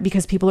ignorant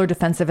because people are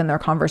defensive in their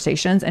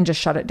conversations and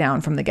just shut it down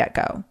from the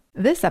get-go.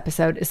 This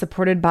episode is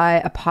supported by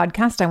a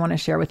podcast I want to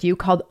share with you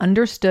called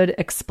Understood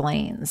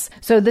Explains.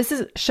 So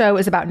this show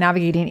is about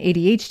navigating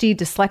ADHD,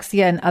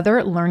 dyslexia, and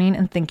other learning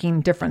and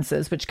thinking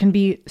differences, which can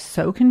be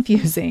so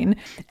confusing.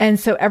 And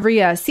so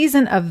every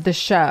season of the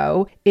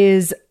show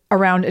is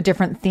around a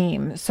different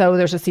theme. So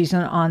there's a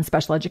season on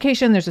special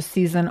education, there's a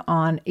season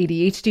on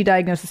ADHD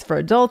diagnosis for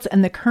adults,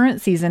 and the current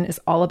season is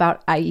all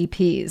about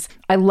IEPs.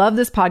 I love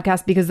this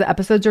podcast because the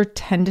episodes are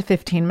 10 to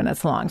 15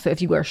 minutes long. So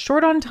if you are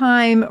short on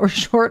time or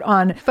short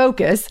on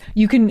focus,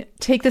 you can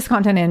take this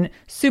content in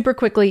super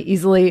quickly,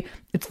 easily,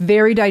 It's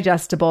very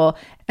digestible,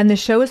 and the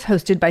show is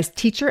hosted by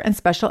teacher and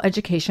special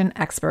education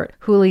expert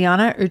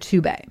Juliana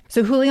Urtubey.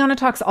 So Juliana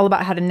talks all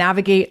about how to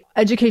navigate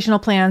educational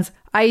plans,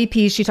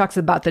 IEPs. She talks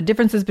about the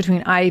differences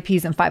between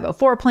IEPs and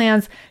 504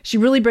 plans. She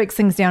really breaks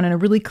things down in a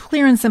really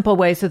clear and simple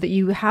way so that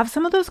you have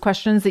some of those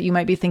questions that you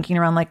might be thinking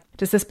around, like,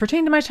 does this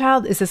pertain to my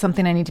child? Is this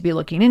something I need to be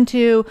looking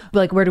into?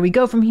 Like, where do we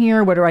go from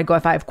here? Where do I go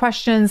if I have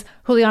questions?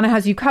 Juliana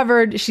has you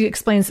covered. She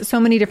explains so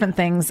many different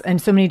things and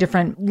so many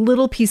different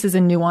little pieces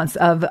and nuance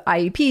of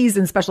IEPs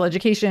and special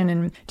education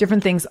and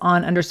different things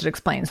on Understood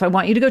Explains. So I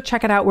want you to go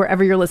check it out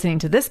wherever you're listening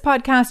to this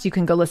podcast. You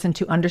can go listen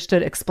to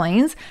Understood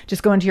Explains.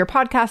 Just go into your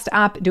podcast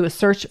app, do a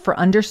search for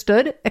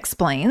Understood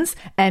Explains,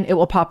 and it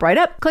will pop right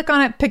up. Click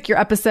on it, pick your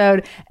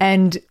episode,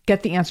 and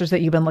get the answers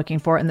that you've been looking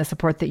for and the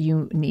support that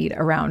you need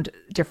around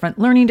different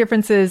learning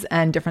differences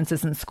and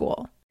differences in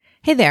school.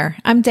 Hey there,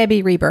 I'm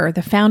Debbie Reber,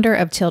 the founder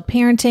of Tilt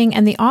Parenting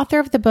and the author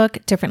of the book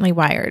Differently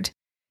Wired.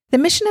 The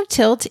mission of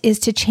Tilt is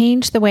to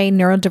change the way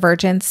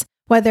neurodivergence,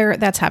 whether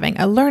that's having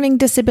a learning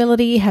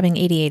disability, having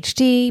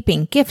ADHD,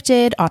 being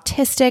gifted,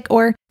 autistic,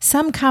 or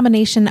some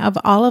combination of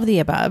all of the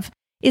above,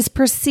 is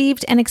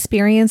perceived and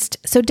experienced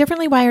so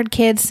differently wired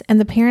kids and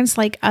the parents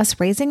like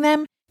us raising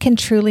them can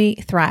truly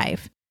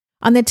thrive.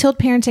 On the Tilt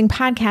Parenting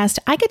podcast,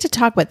 I get to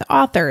talk with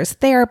authors,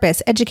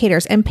 therapists,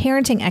 educators, and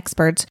parenting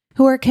experts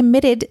who are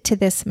committed to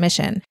this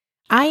mission.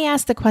 I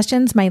ask the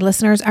questions my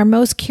listeners are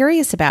most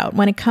curious about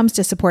when it comes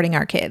to supporting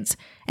our kids.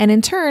 And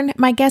in turn,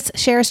 my guests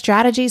share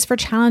strategies for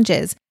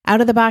challenges,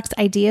 out-of-the-box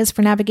ideas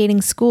for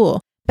navigating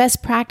school,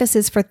 best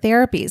practices for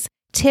therapies,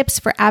 tips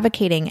for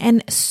advocating,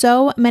 and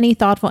so many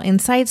thoughtful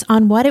insights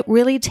on what it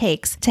really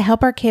takes to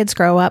help our kids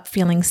grow up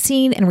feeling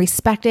seen and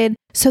respected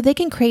so they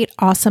can create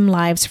awesome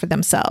lives for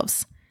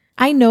themselves.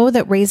 I know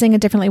that raising a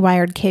differently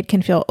wired kid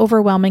can feel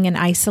overwhelming and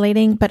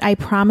isolating, but I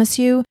promise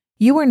you,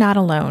 you are not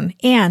alone,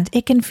 and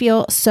it can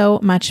feel so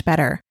much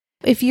better.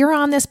 If you're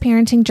on this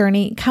parenting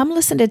journey, come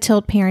listen to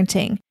Tilt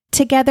Parenting.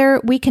 Together,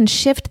 we can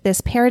shift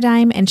this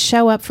paradigm and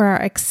show up for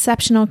our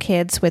exceptional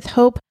kids with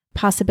hope,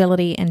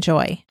 possibility, and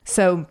joy.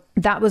 So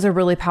that was a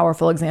really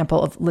powerful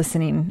example of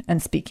listening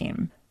and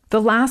speaking.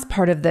 The last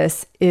part of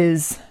this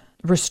is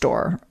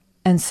restore.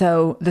 And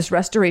so this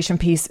restoration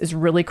piece is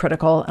really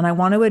critical. And I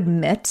want to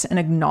admit and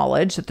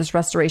acknowledge that this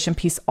restoration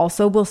piece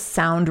also will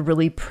sound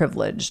really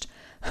privileged.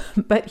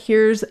 But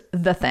here's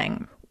the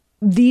thing.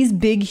 These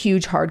big,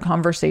 huge, hard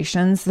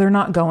conversations, they're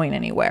not going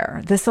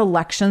anywhere. This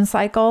election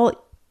cycle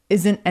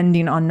isn't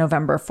ending on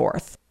November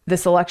 4th.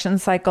 This election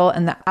cycle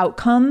and the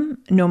outcome,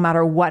 no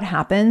matter what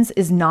happens,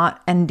 is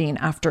not ending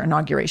after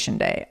Inauguration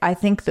Day. I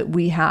think that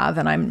we have,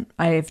 and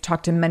I've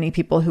talked to many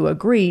people who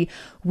agree,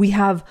 we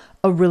have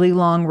a really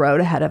long road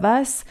ahead of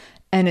us,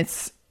 and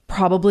it's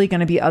probably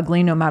going to be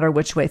ugly no matter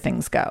which way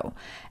things go.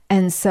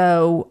 And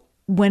so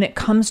when it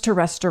comes to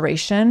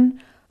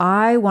restoration,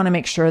 I want to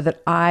make sure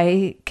that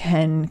I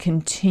can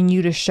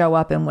continue to show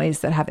up in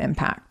ways that have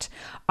impact.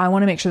 I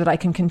want to make sure that I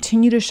can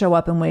continue to show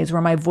up in ways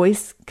where my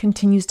voice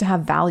continues to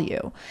have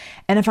value.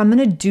 And if I'm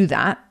going to do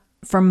that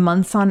for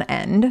months on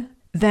end,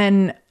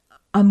 then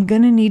I'm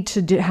going to need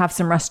to have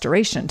some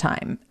restoration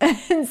time.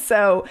 And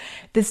so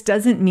this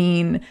doesn't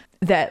mean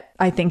that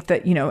I think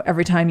that,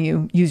 every time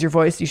you use your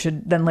voice, you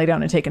should then lay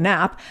down and take a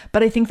nap.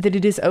 But I think that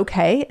it is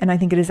okay. And I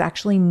think it is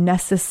actually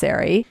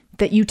necessary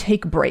that you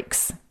take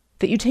breaks.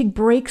 That you take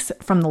breaks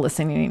from the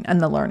listening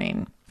and the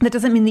learning. That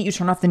doesn't mean that you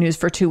turn off the news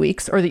for 2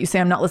 weeks or that you say,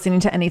 I'm not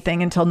listening to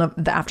anything until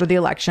after the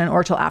election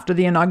or till after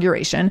the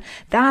inauguration.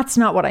 That's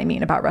not what I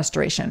mean about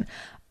restoration.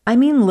 I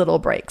mean little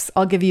breaks.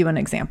 I'll give you an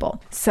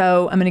example.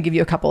 So I'm going to give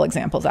you a couple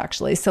examples,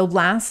 actually. So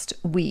last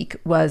week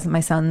was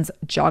my son's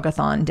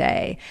jogathon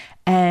day.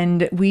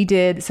 And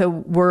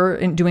we're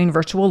doing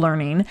virtual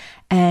learning.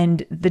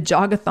 And the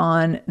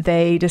jogathon,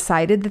 they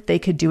decided that they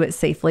could do it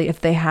safely if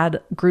they had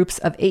groups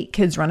of 8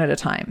 kids run at a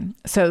time.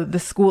 So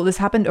this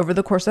happened over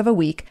the course of a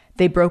week.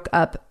 They broke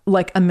up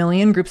like 1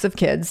 million groups of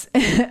kids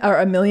or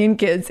 1 million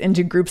kids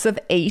into groups of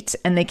 8.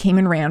 And they came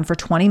and ran for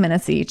 20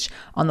 minutes each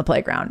on the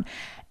playground.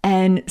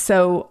 And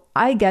so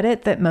I get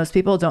it that most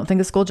people don't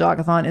think a school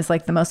jogathon is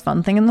like the most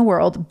fun thing in the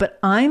world, but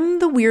I'm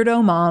the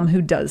weirdo mom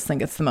who does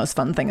think it's the most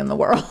fun thing in the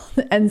world.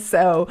 And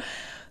so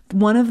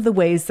one of the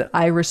ways that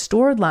I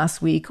restored last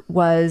week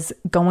was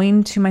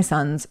going to my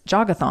son's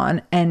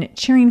jogathon and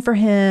cheering for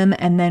him.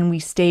 And then we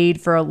stayed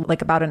for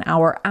about an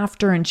hour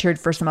after and cheered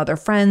for some other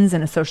friends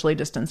in a socially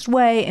distanced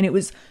way. And it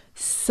was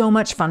so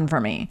much fun for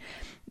me.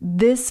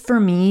 This for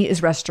me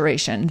is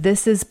restoration.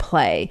 This is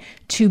play.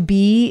 To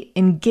be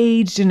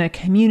engaged in a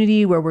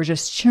community where we're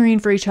just cheering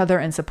for each other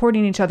and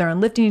supporting each other and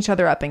lifting each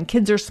other up and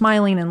kids are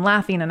smiling and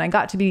laughing. And I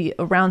got to be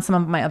around some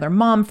of my other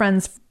mom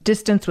friends,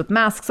 distance with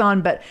masks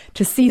on, but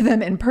to see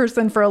them in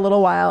person for a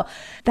little while,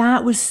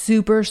 that was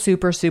super,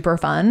 super, super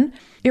fun.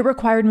 It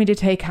required me to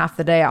take half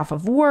the day off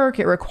of work.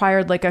 It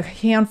required like a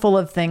handful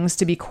of things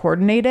to be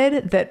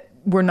coordinated that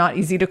were not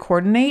easy to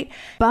coordinate,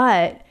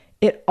 but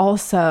it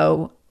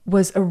also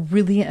was a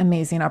really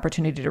amazing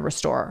opportunity to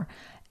restore.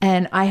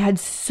 And I had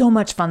so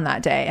much fun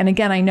that day. And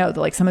again, I know that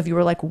like some of you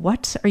were like,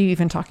 what are you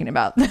even talking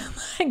about?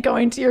 Like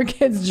going to your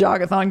kids'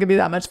 jogathon could be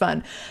that much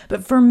fun.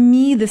 But for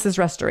me, this is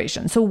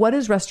restoration. So what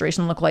does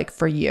restoration look like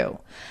for you?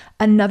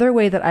 Another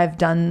way that I've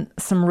done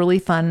some really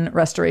fun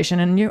restoration,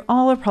 and you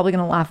all are probably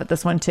going to laugh at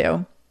this one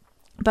too,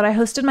 but I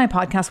hosted my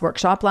podcast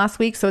workshop last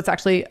week. So it's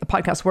actually a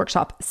podcast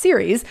workshop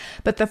series,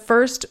 but the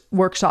first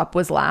workshop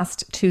was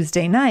last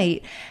Tuesday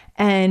night.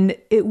 And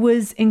it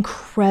was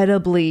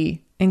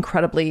incredibly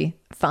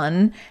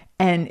fun.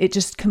 And it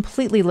just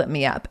completely lit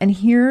me up. And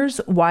here's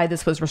why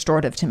this was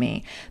restorative to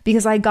me,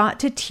 because I got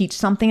to teach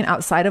something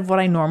outside of what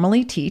I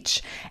normally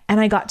teach. And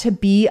I got to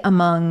be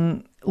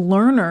among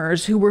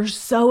learners who were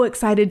so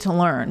excited to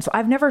learn. So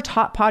I've never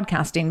taught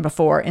podcasting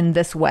before in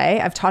this way.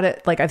 I've taught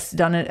it, like I've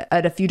done it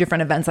at a few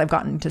different events. I've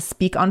gotten to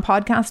speak on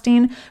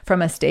podcasting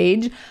from a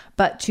stage,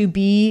 but to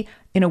be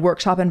in a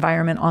workshop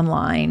environment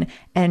online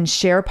and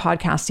share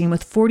podcasting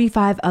with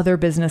 45 other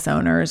business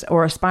owners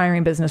or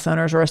aspiring business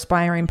owners or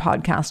aspiring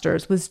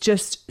podcasters was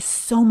just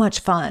so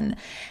much fun.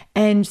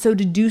 And so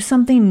to do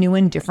something new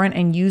and different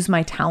and use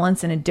my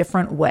talents in a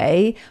different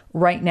way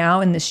right now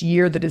in this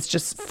year that is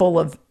just full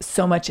of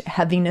so much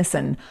heaviness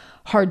and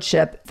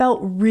hardship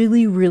felt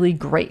really, really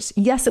great.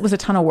 Yes, it was a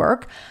ton of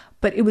work,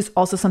 but it was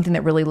also something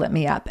that really lit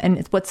me up.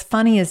 And what's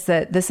funny is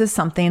that this is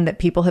something that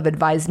people have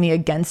advised me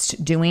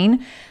against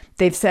doing.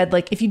 They've said,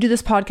 like, if you do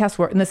this podcast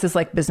work, and this is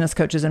like business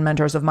coaches and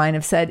mentors of mine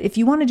have said, if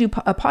you want to do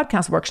a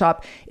podcast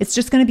workshop, it's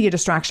just going to be a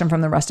distraction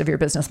from the rest of your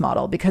business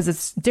model because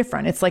it's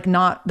different. It's like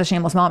not the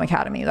Shameless Mom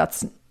Academy.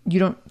 You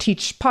don't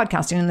teach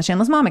podcasting in the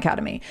Shameless Mom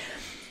Academy.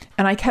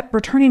 And I kept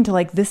returning to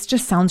like, this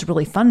just sounds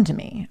really fun to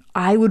me.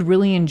 I would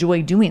really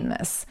enjoy doing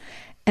this.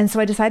 And so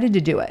I decided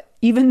to do it,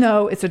 even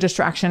though it's a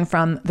distraction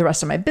from the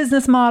rest of my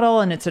business model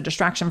and it's a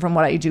distraction from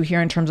what I do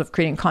here in terms of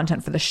creating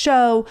content for the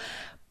show.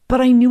 But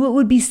I knew it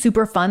would be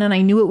super fun and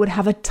I knew it would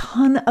have a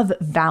ton of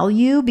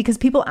value because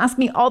people ask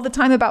me all the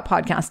time about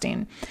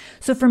podcasting.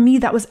 So for me,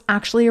 that was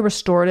actually a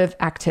restorative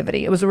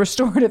activity. It was a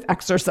restorative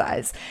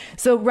exercise.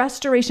 So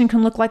restoration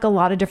can look like a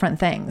lot of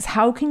different things.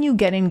 How can you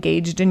get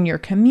engaged in your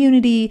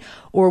community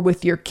or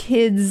with your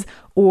kids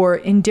or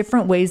in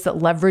different ways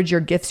that leverage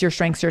your gifts, your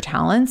strengths, your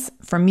talents?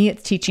 For me,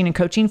 it's teaching and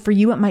coaching. For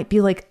you, it might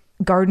be like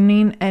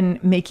gardening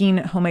and making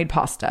homemade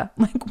pasta,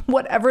 like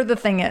whatever the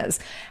thing is.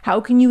 How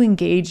can you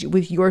engage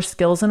with your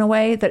skills in a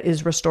way that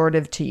is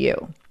restorative to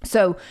you?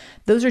 So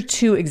those are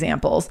two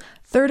examples.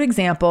 Third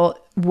example,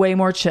 way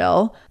more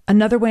chill.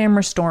 Another way I'm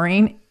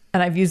restoring,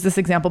 and I've used this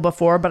example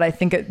before, but I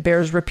think it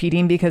bears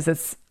repeating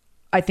because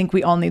I think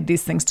we all need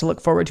these things to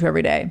look forward to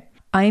every day.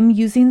 I'm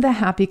using the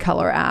Happy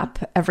Color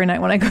app every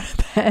night when I go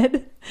to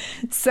bed.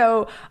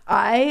 So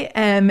I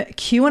am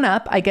queuing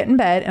up, I get in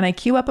bed and I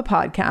queue up a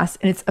podcast,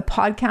 and it's a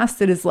podcast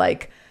that is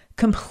like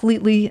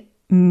completely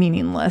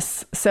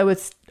meaningless. So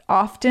it's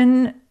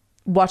often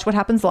Watch What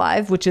Happens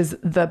Live, which is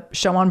the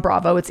show on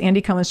Bravo. It's Andy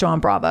Cohen's show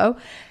on Bravo.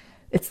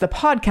 It's the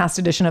podcast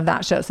edition of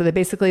that show. So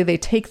they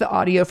take the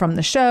audio from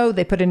the show,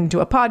 they put it into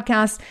a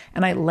podcast,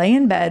 and I lay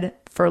in bed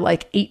for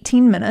like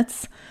 18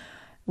 minutes,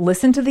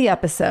 listen to the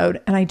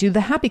episode, and I do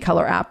the Happy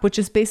Color app, which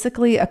is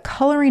basically a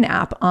coloring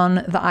app on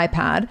the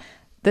iPad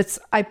that's,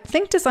 I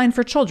think, designed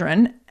for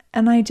children.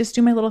 And I just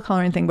do my little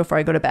coloring thing before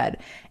I go to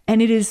bed.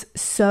 And it is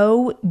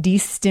so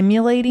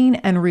destimulating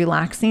and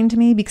relaxing to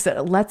me because it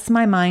lets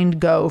my mind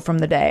go from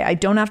the day. I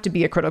don't have to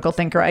be a critical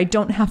thinker. I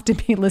don't have to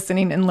be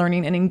listening and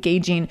learning and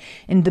engaging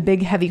in the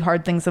big, heavy,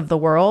 hard things of the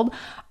world.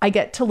 I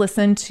get to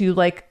listen to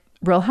like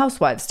Real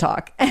Housewives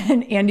talk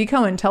and Andy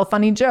Cohen tell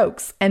funny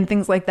jokes and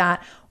things like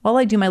that while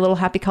I do my little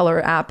Happy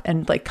Color app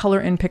and like color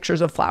in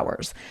pictures of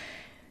flowers.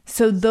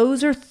 So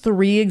those are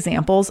 3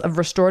 examples of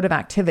restorative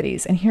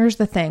activities. And here's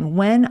the thing,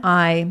 when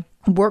I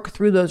work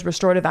through those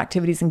restorative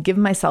activities and give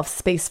myself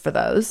space for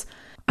those,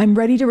 I'm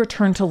ready to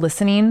return to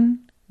listening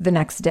the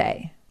next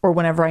day or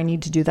whenever I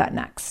need to do that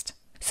next.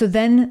 So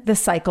then the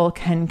cycle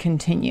can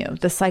continue,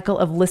 the cycle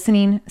of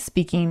listening,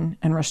 speaking,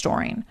 and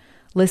restoring.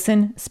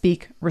 Listen,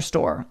 speak,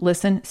 restore.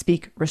 Listen,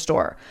 speak,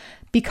 restore.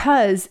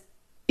 Because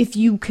if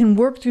you can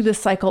work through this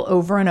cycle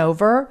over and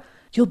over,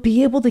 you'll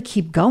be able to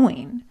keep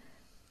going.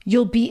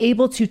 You'll be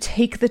able to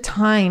take the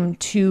time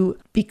to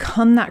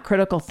become that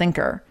critical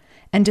thinker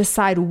and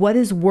decide what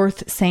is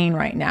worth saying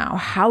right now.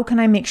 How can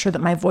I make sure that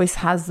my voice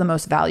has the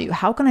most value?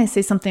 How can I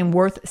say something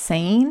worth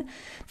saying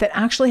that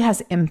actually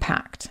has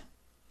impact?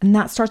 And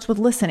that starts with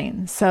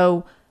listening.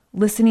 So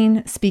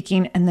listening,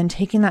 speaking, and then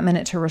taking that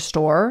minute to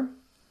restore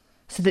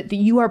so that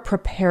you are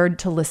prepared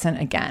to listen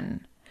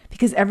again.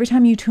 Because every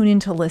time you tune in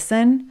to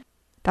listen,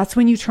 that's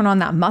when you turn on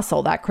that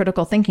muscle, that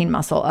critical thinking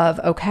muscle of,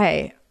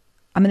 okay,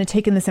 I'm going to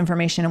take in this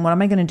information and what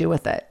am I going to do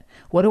with it?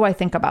 What do I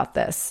think about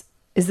this?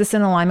 Is this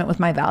in alignment with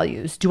my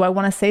values? Do I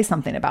want to say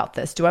something about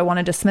this? Do I want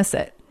to dismiss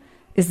it?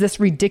 Is this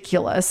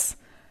ridiculous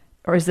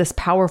or is this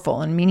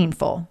powerful and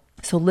meaningful?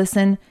 So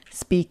listen,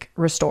 speak,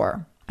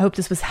 restore. I hope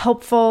this was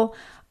helpful.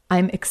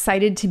 I'm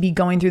excited to be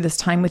going through this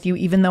time with you,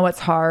 even though it's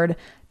hard,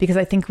 because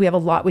I think we have a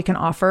lot we can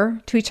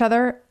offer to each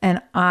other. And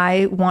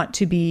I want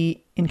to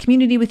be in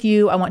community with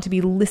you. I want to be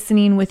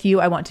listening with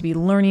you. I want to be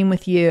learning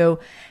with you.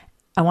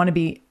 I want to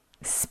be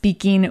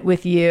speaking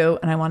with you,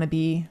 and I want to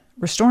be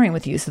restoring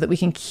with you so that we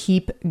can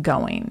keep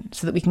going,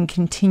 so that we can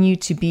continue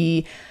to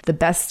be the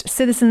best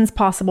citizens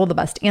possible, the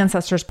best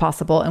ancestors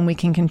possible, and we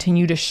can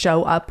continue to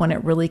show up when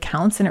it really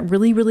counts. And it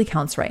really, really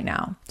counts right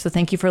now. So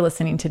thank you for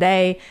listening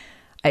today.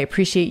 I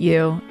appreciate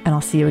you, and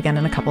I'll see you again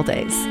in a couple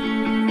days.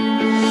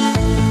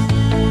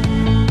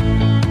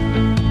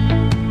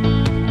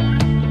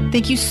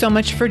 Thank you so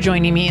much for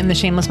joining me in the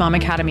Shameless Mom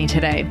Academy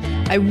today.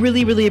 I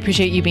really, really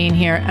appreciate you being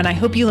here, and I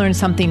hope you learned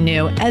something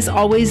new. As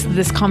always,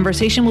 this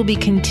conversation will be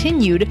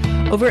continued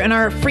over in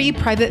our free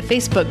private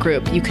Facebook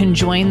group. You can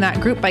join that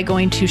group by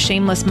going to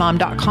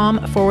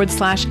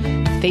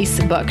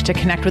shamelessmom.com/Facebook to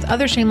connect with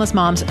other shameless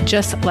moms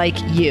just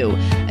like you.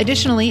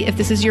 Additionally, if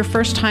this is your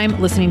first time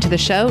listening to the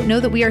show, know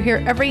that we are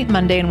here every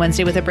Monday and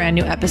Wednesday with a brand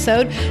new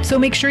episode. So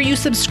make sure you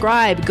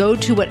subscribe. Go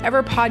to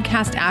whatever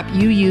podcast app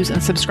you use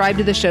and subscribe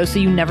to the show so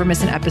you never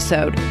miss an episode.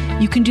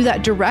 You can do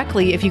that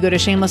directly if you go to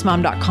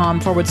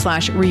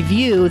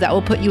shamelessmom.com/review. That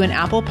will put you in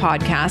Apple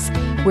Podcasts,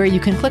 where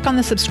you can click on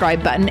the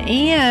subscribe button,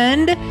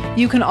 and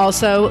you can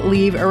also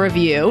leave a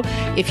review.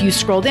 If you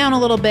scroll down a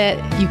little bit,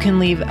 you can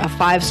leave a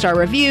 5-star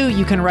review.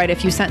 You can write a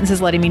few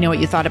sentences letting me know what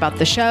you thought about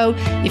the show.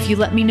 If you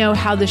let me know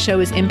how the show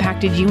has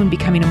impacted you in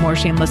becoming a more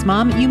shameless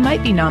mom, you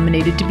might be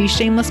nominated to be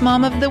Shameless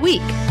Mom of the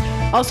Week.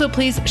 Also,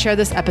 please share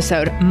this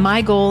episode.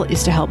 My goal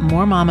is to help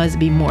more mamas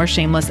be more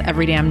shameless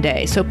every damn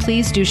day. So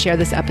please do share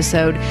this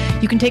episode.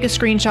 You can take a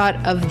screenshot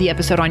of the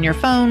episode on your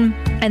phone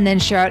and then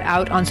share it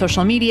out on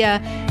social media.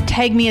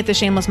 Tag me at the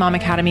Shameless Mom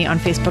Academy on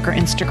Facebook or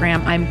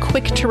Instagram. I'm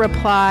quick to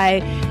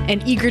reply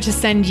and eager to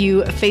send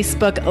you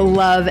Facebook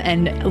love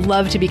and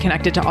love to be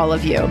connected to all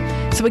of you.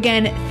 So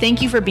again,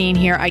 thank you for being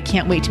here. I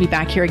can't wait to be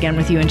back here again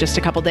with you in just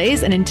a couple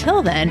days. And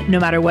until then,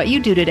 no matter what you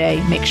do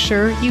today, make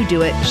sure you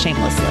do it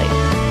shamelessly.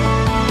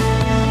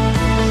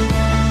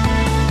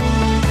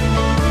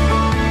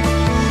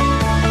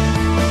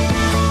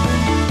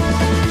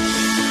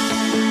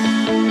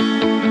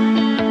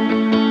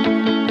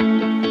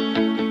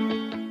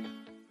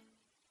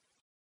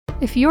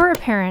 If you're a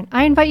parent,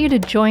 I invite you to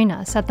join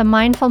us at the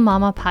Mindful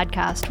Mama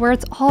podcast, where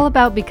it's all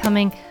about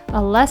becoming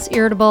a less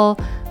irritable,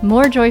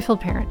 more joyful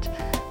parent.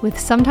 With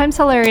sometimes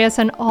hilarious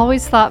and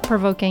always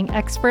thought-provoking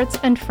experts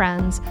and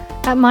friends,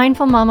 at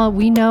Mindful Mama,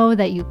 we know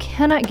that you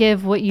cannot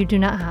give what you do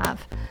not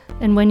have.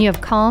 And when you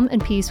have calm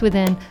and peace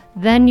within,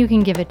 then you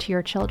can give it to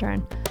your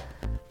children.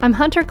 I'm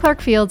Hunter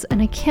Clark-Fields,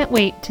 and I can't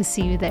wait to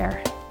see you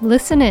there.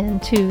 Listen in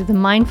to the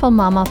Mindful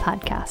Mama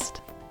podcast.